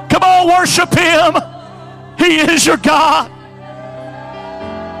 Come on, worship Him. He is your God.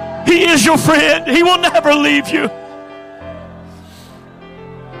 He is your friend. He will never leave you.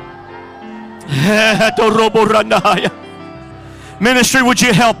 Ministry, would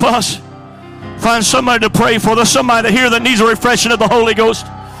you help us? Find somebody to pray for. There's somebody here that needs a refreshing of the Holy Ghost.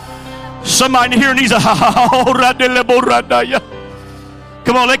 Somebody here needs a come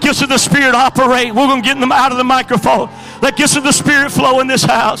on, let gifts of the Spirit operate. We're going to get them out of the microphone. Let gifts of the Spirit flow in this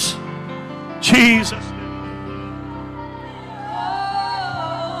house. Jesus.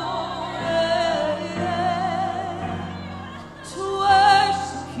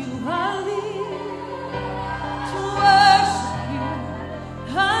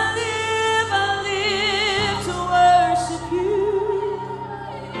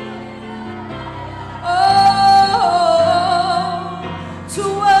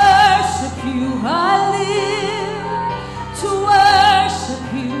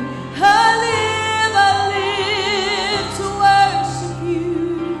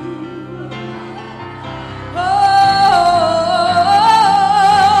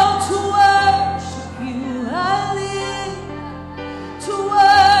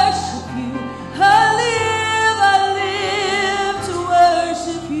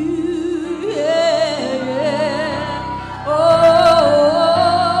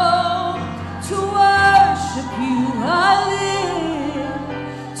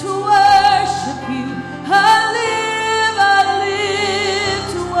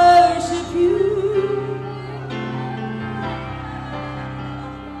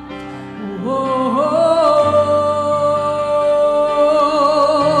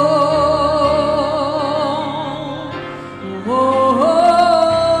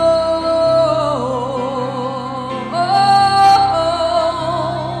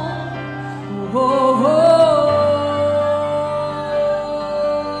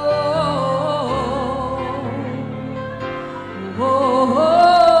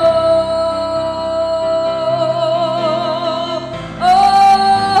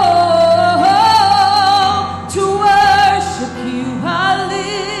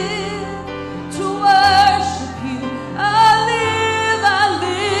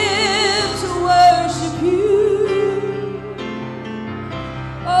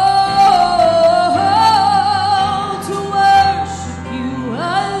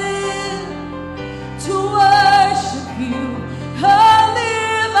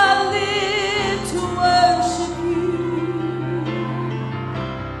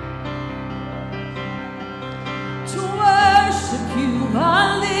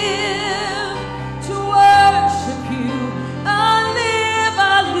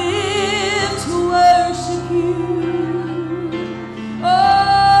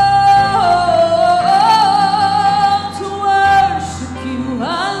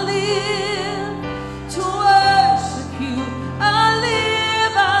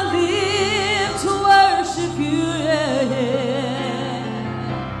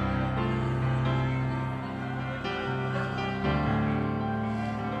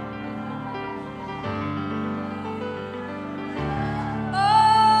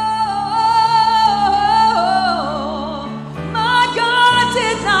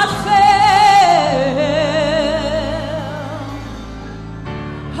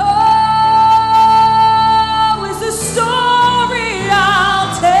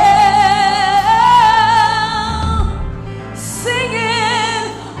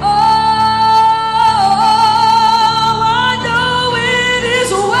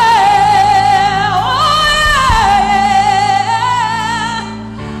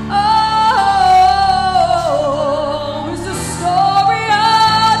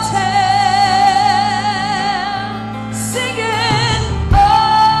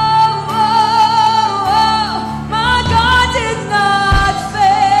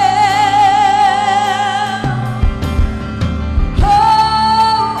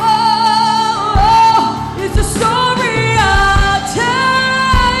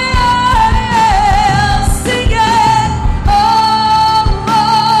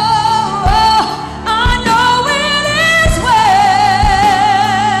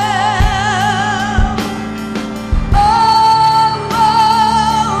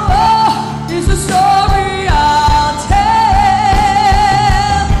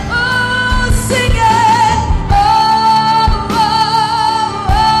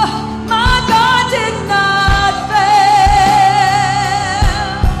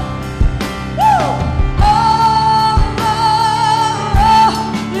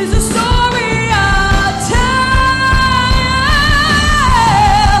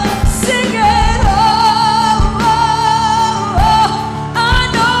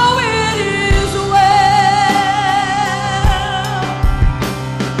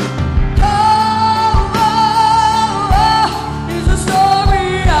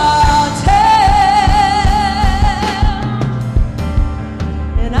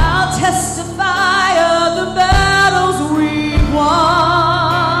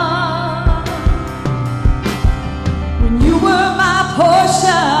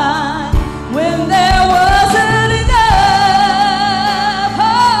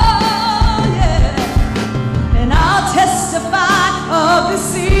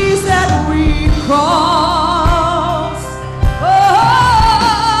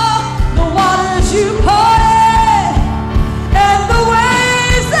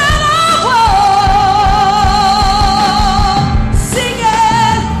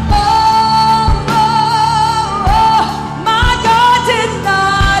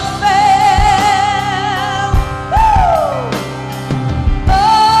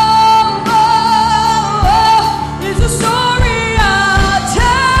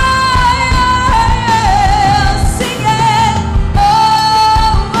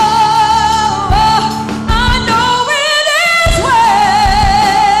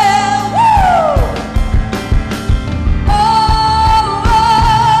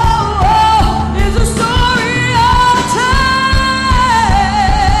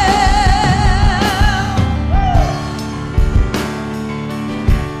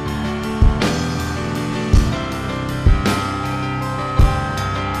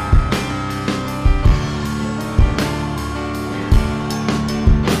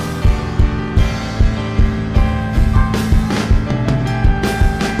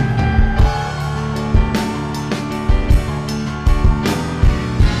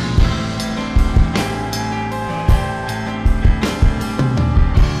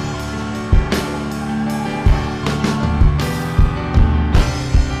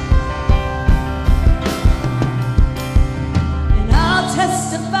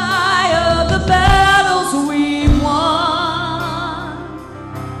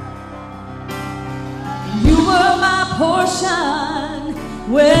 portion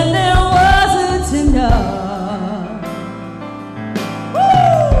when there wasn't enough.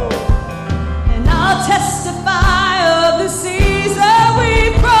 Woo! And I'll testify of the seas that we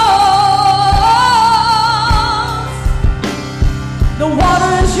crossed, the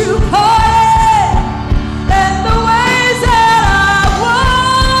waters you parted, and the ways that I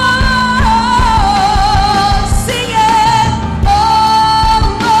walked, singing, oh,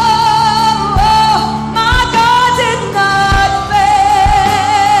 oh, oh, my God did not fail.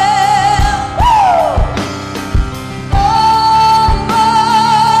 Woo! Oh, oh,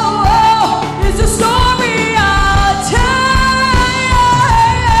 oh, it's a story I'll tell,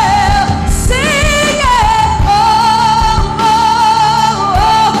 singing, oh, oh,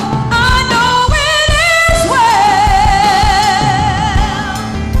 oh, I know it is well.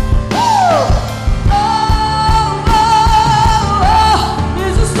 Woo! Oh, oh, oh,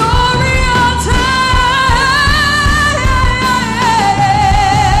 it's a story I'll tell.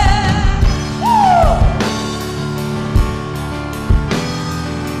 Woo!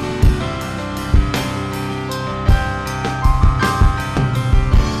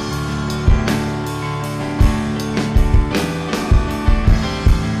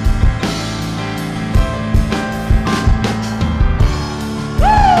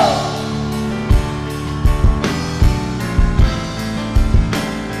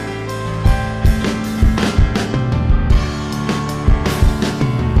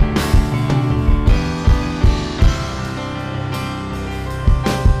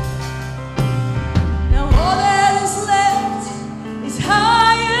 Now all that is left is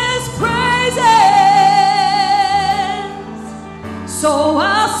highest praises. So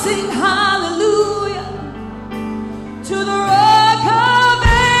I'll sing hallelujah to the Rock of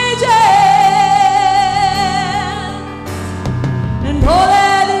Ages. And all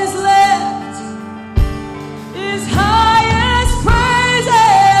that is left is highest praises.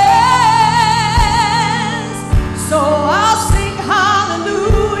 So I'll sing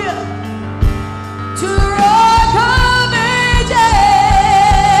hallelujah to the Rock of Ages.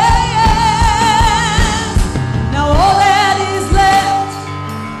 Now all that is left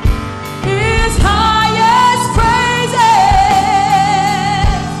is highest praises.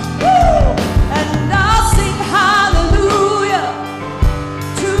 Woo! And I'll sing hallelujah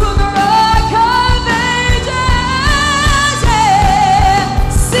to the Rock of Ages.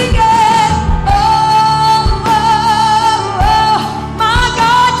 Singing, oh, oh, oh, my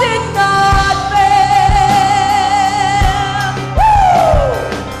God did not fail. Woo!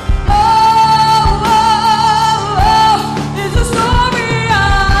 Oh, oh, oh, it's a story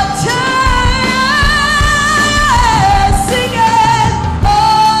I'll tell. Singing, oh,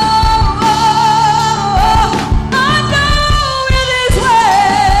 oh, oh, I know it is well.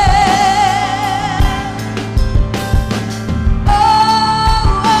 Oh,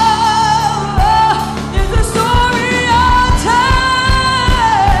 oh, oh, it's a story I'll tell.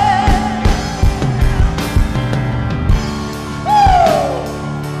 Woo!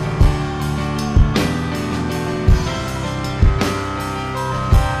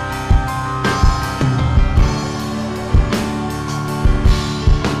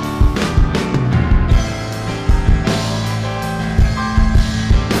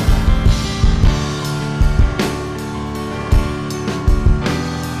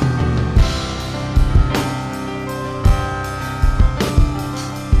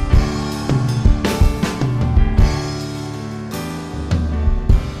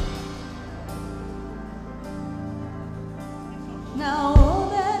 Now all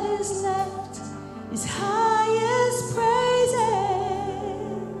that is left is highest praises,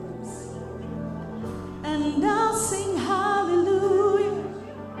 and I'll sing hallelujah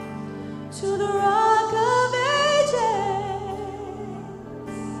to the Rock of Ages.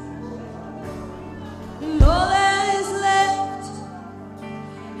 And all that is left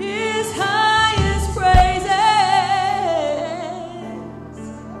is highest praises,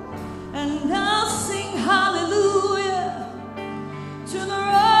 and I'll sing hallelujah to the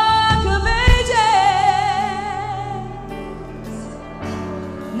Rock of Ages.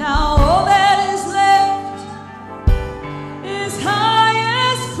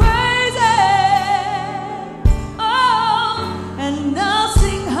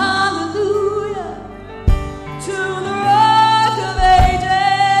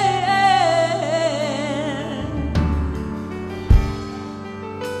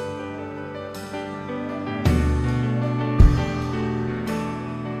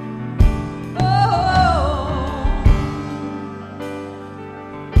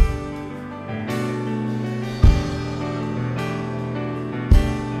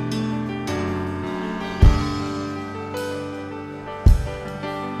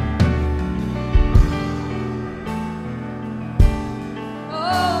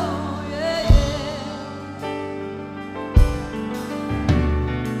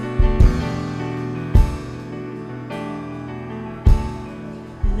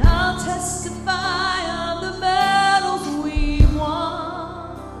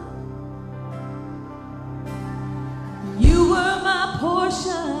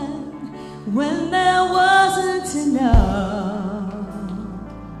 when there wasn't enough.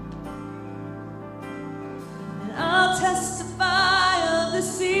 And I'll testify of the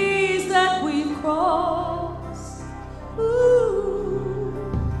seas that we've crossed. Ooh,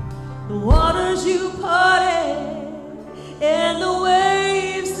 the waters you parted and the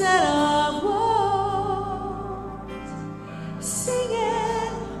waves that I've walked,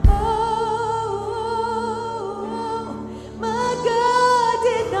 singing, oh, my God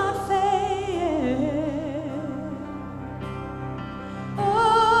did not fail.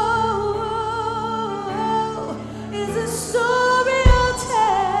 Oh, is a story I'll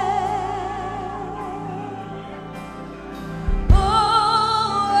tell. Oh,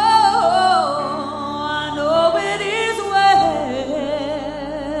 I know it is well.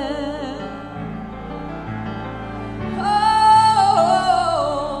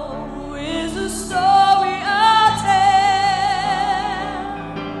 Oh, is a story I'll tell.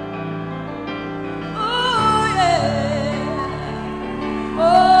 Oh, yeah. Oh,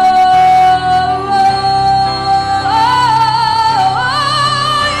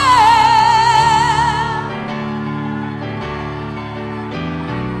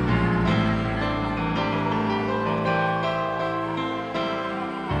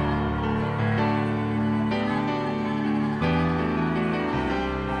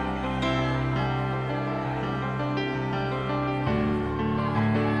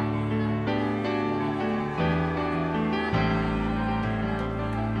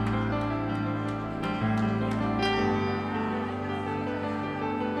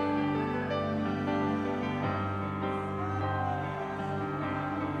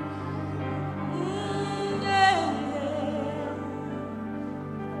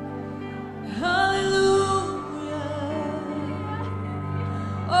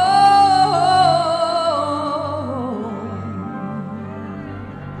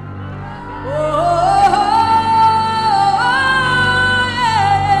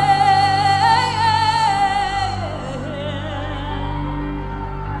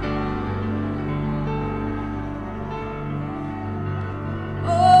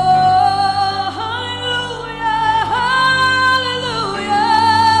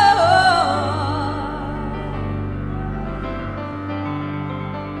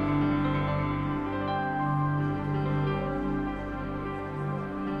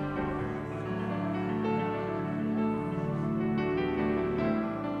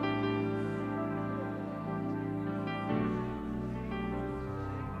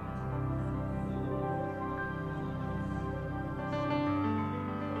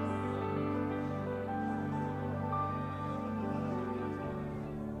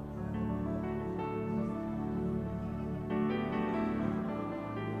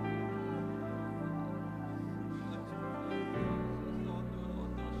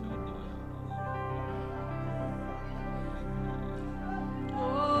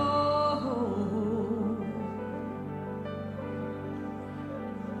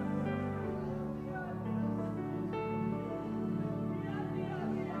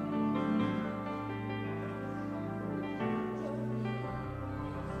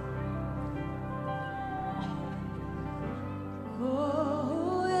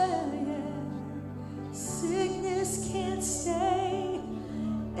 oh, yeah, yeah. Sickness can't stay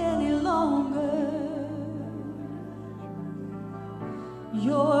any longer.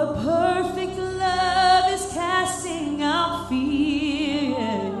 Your perfect love is casting out fear.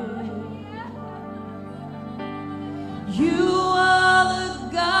 You are the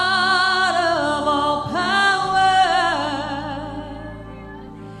God of all power,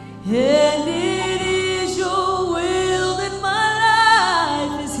 and it is your will that my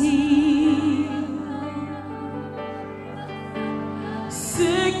life is healed.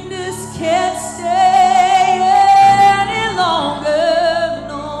 Sickness can't stay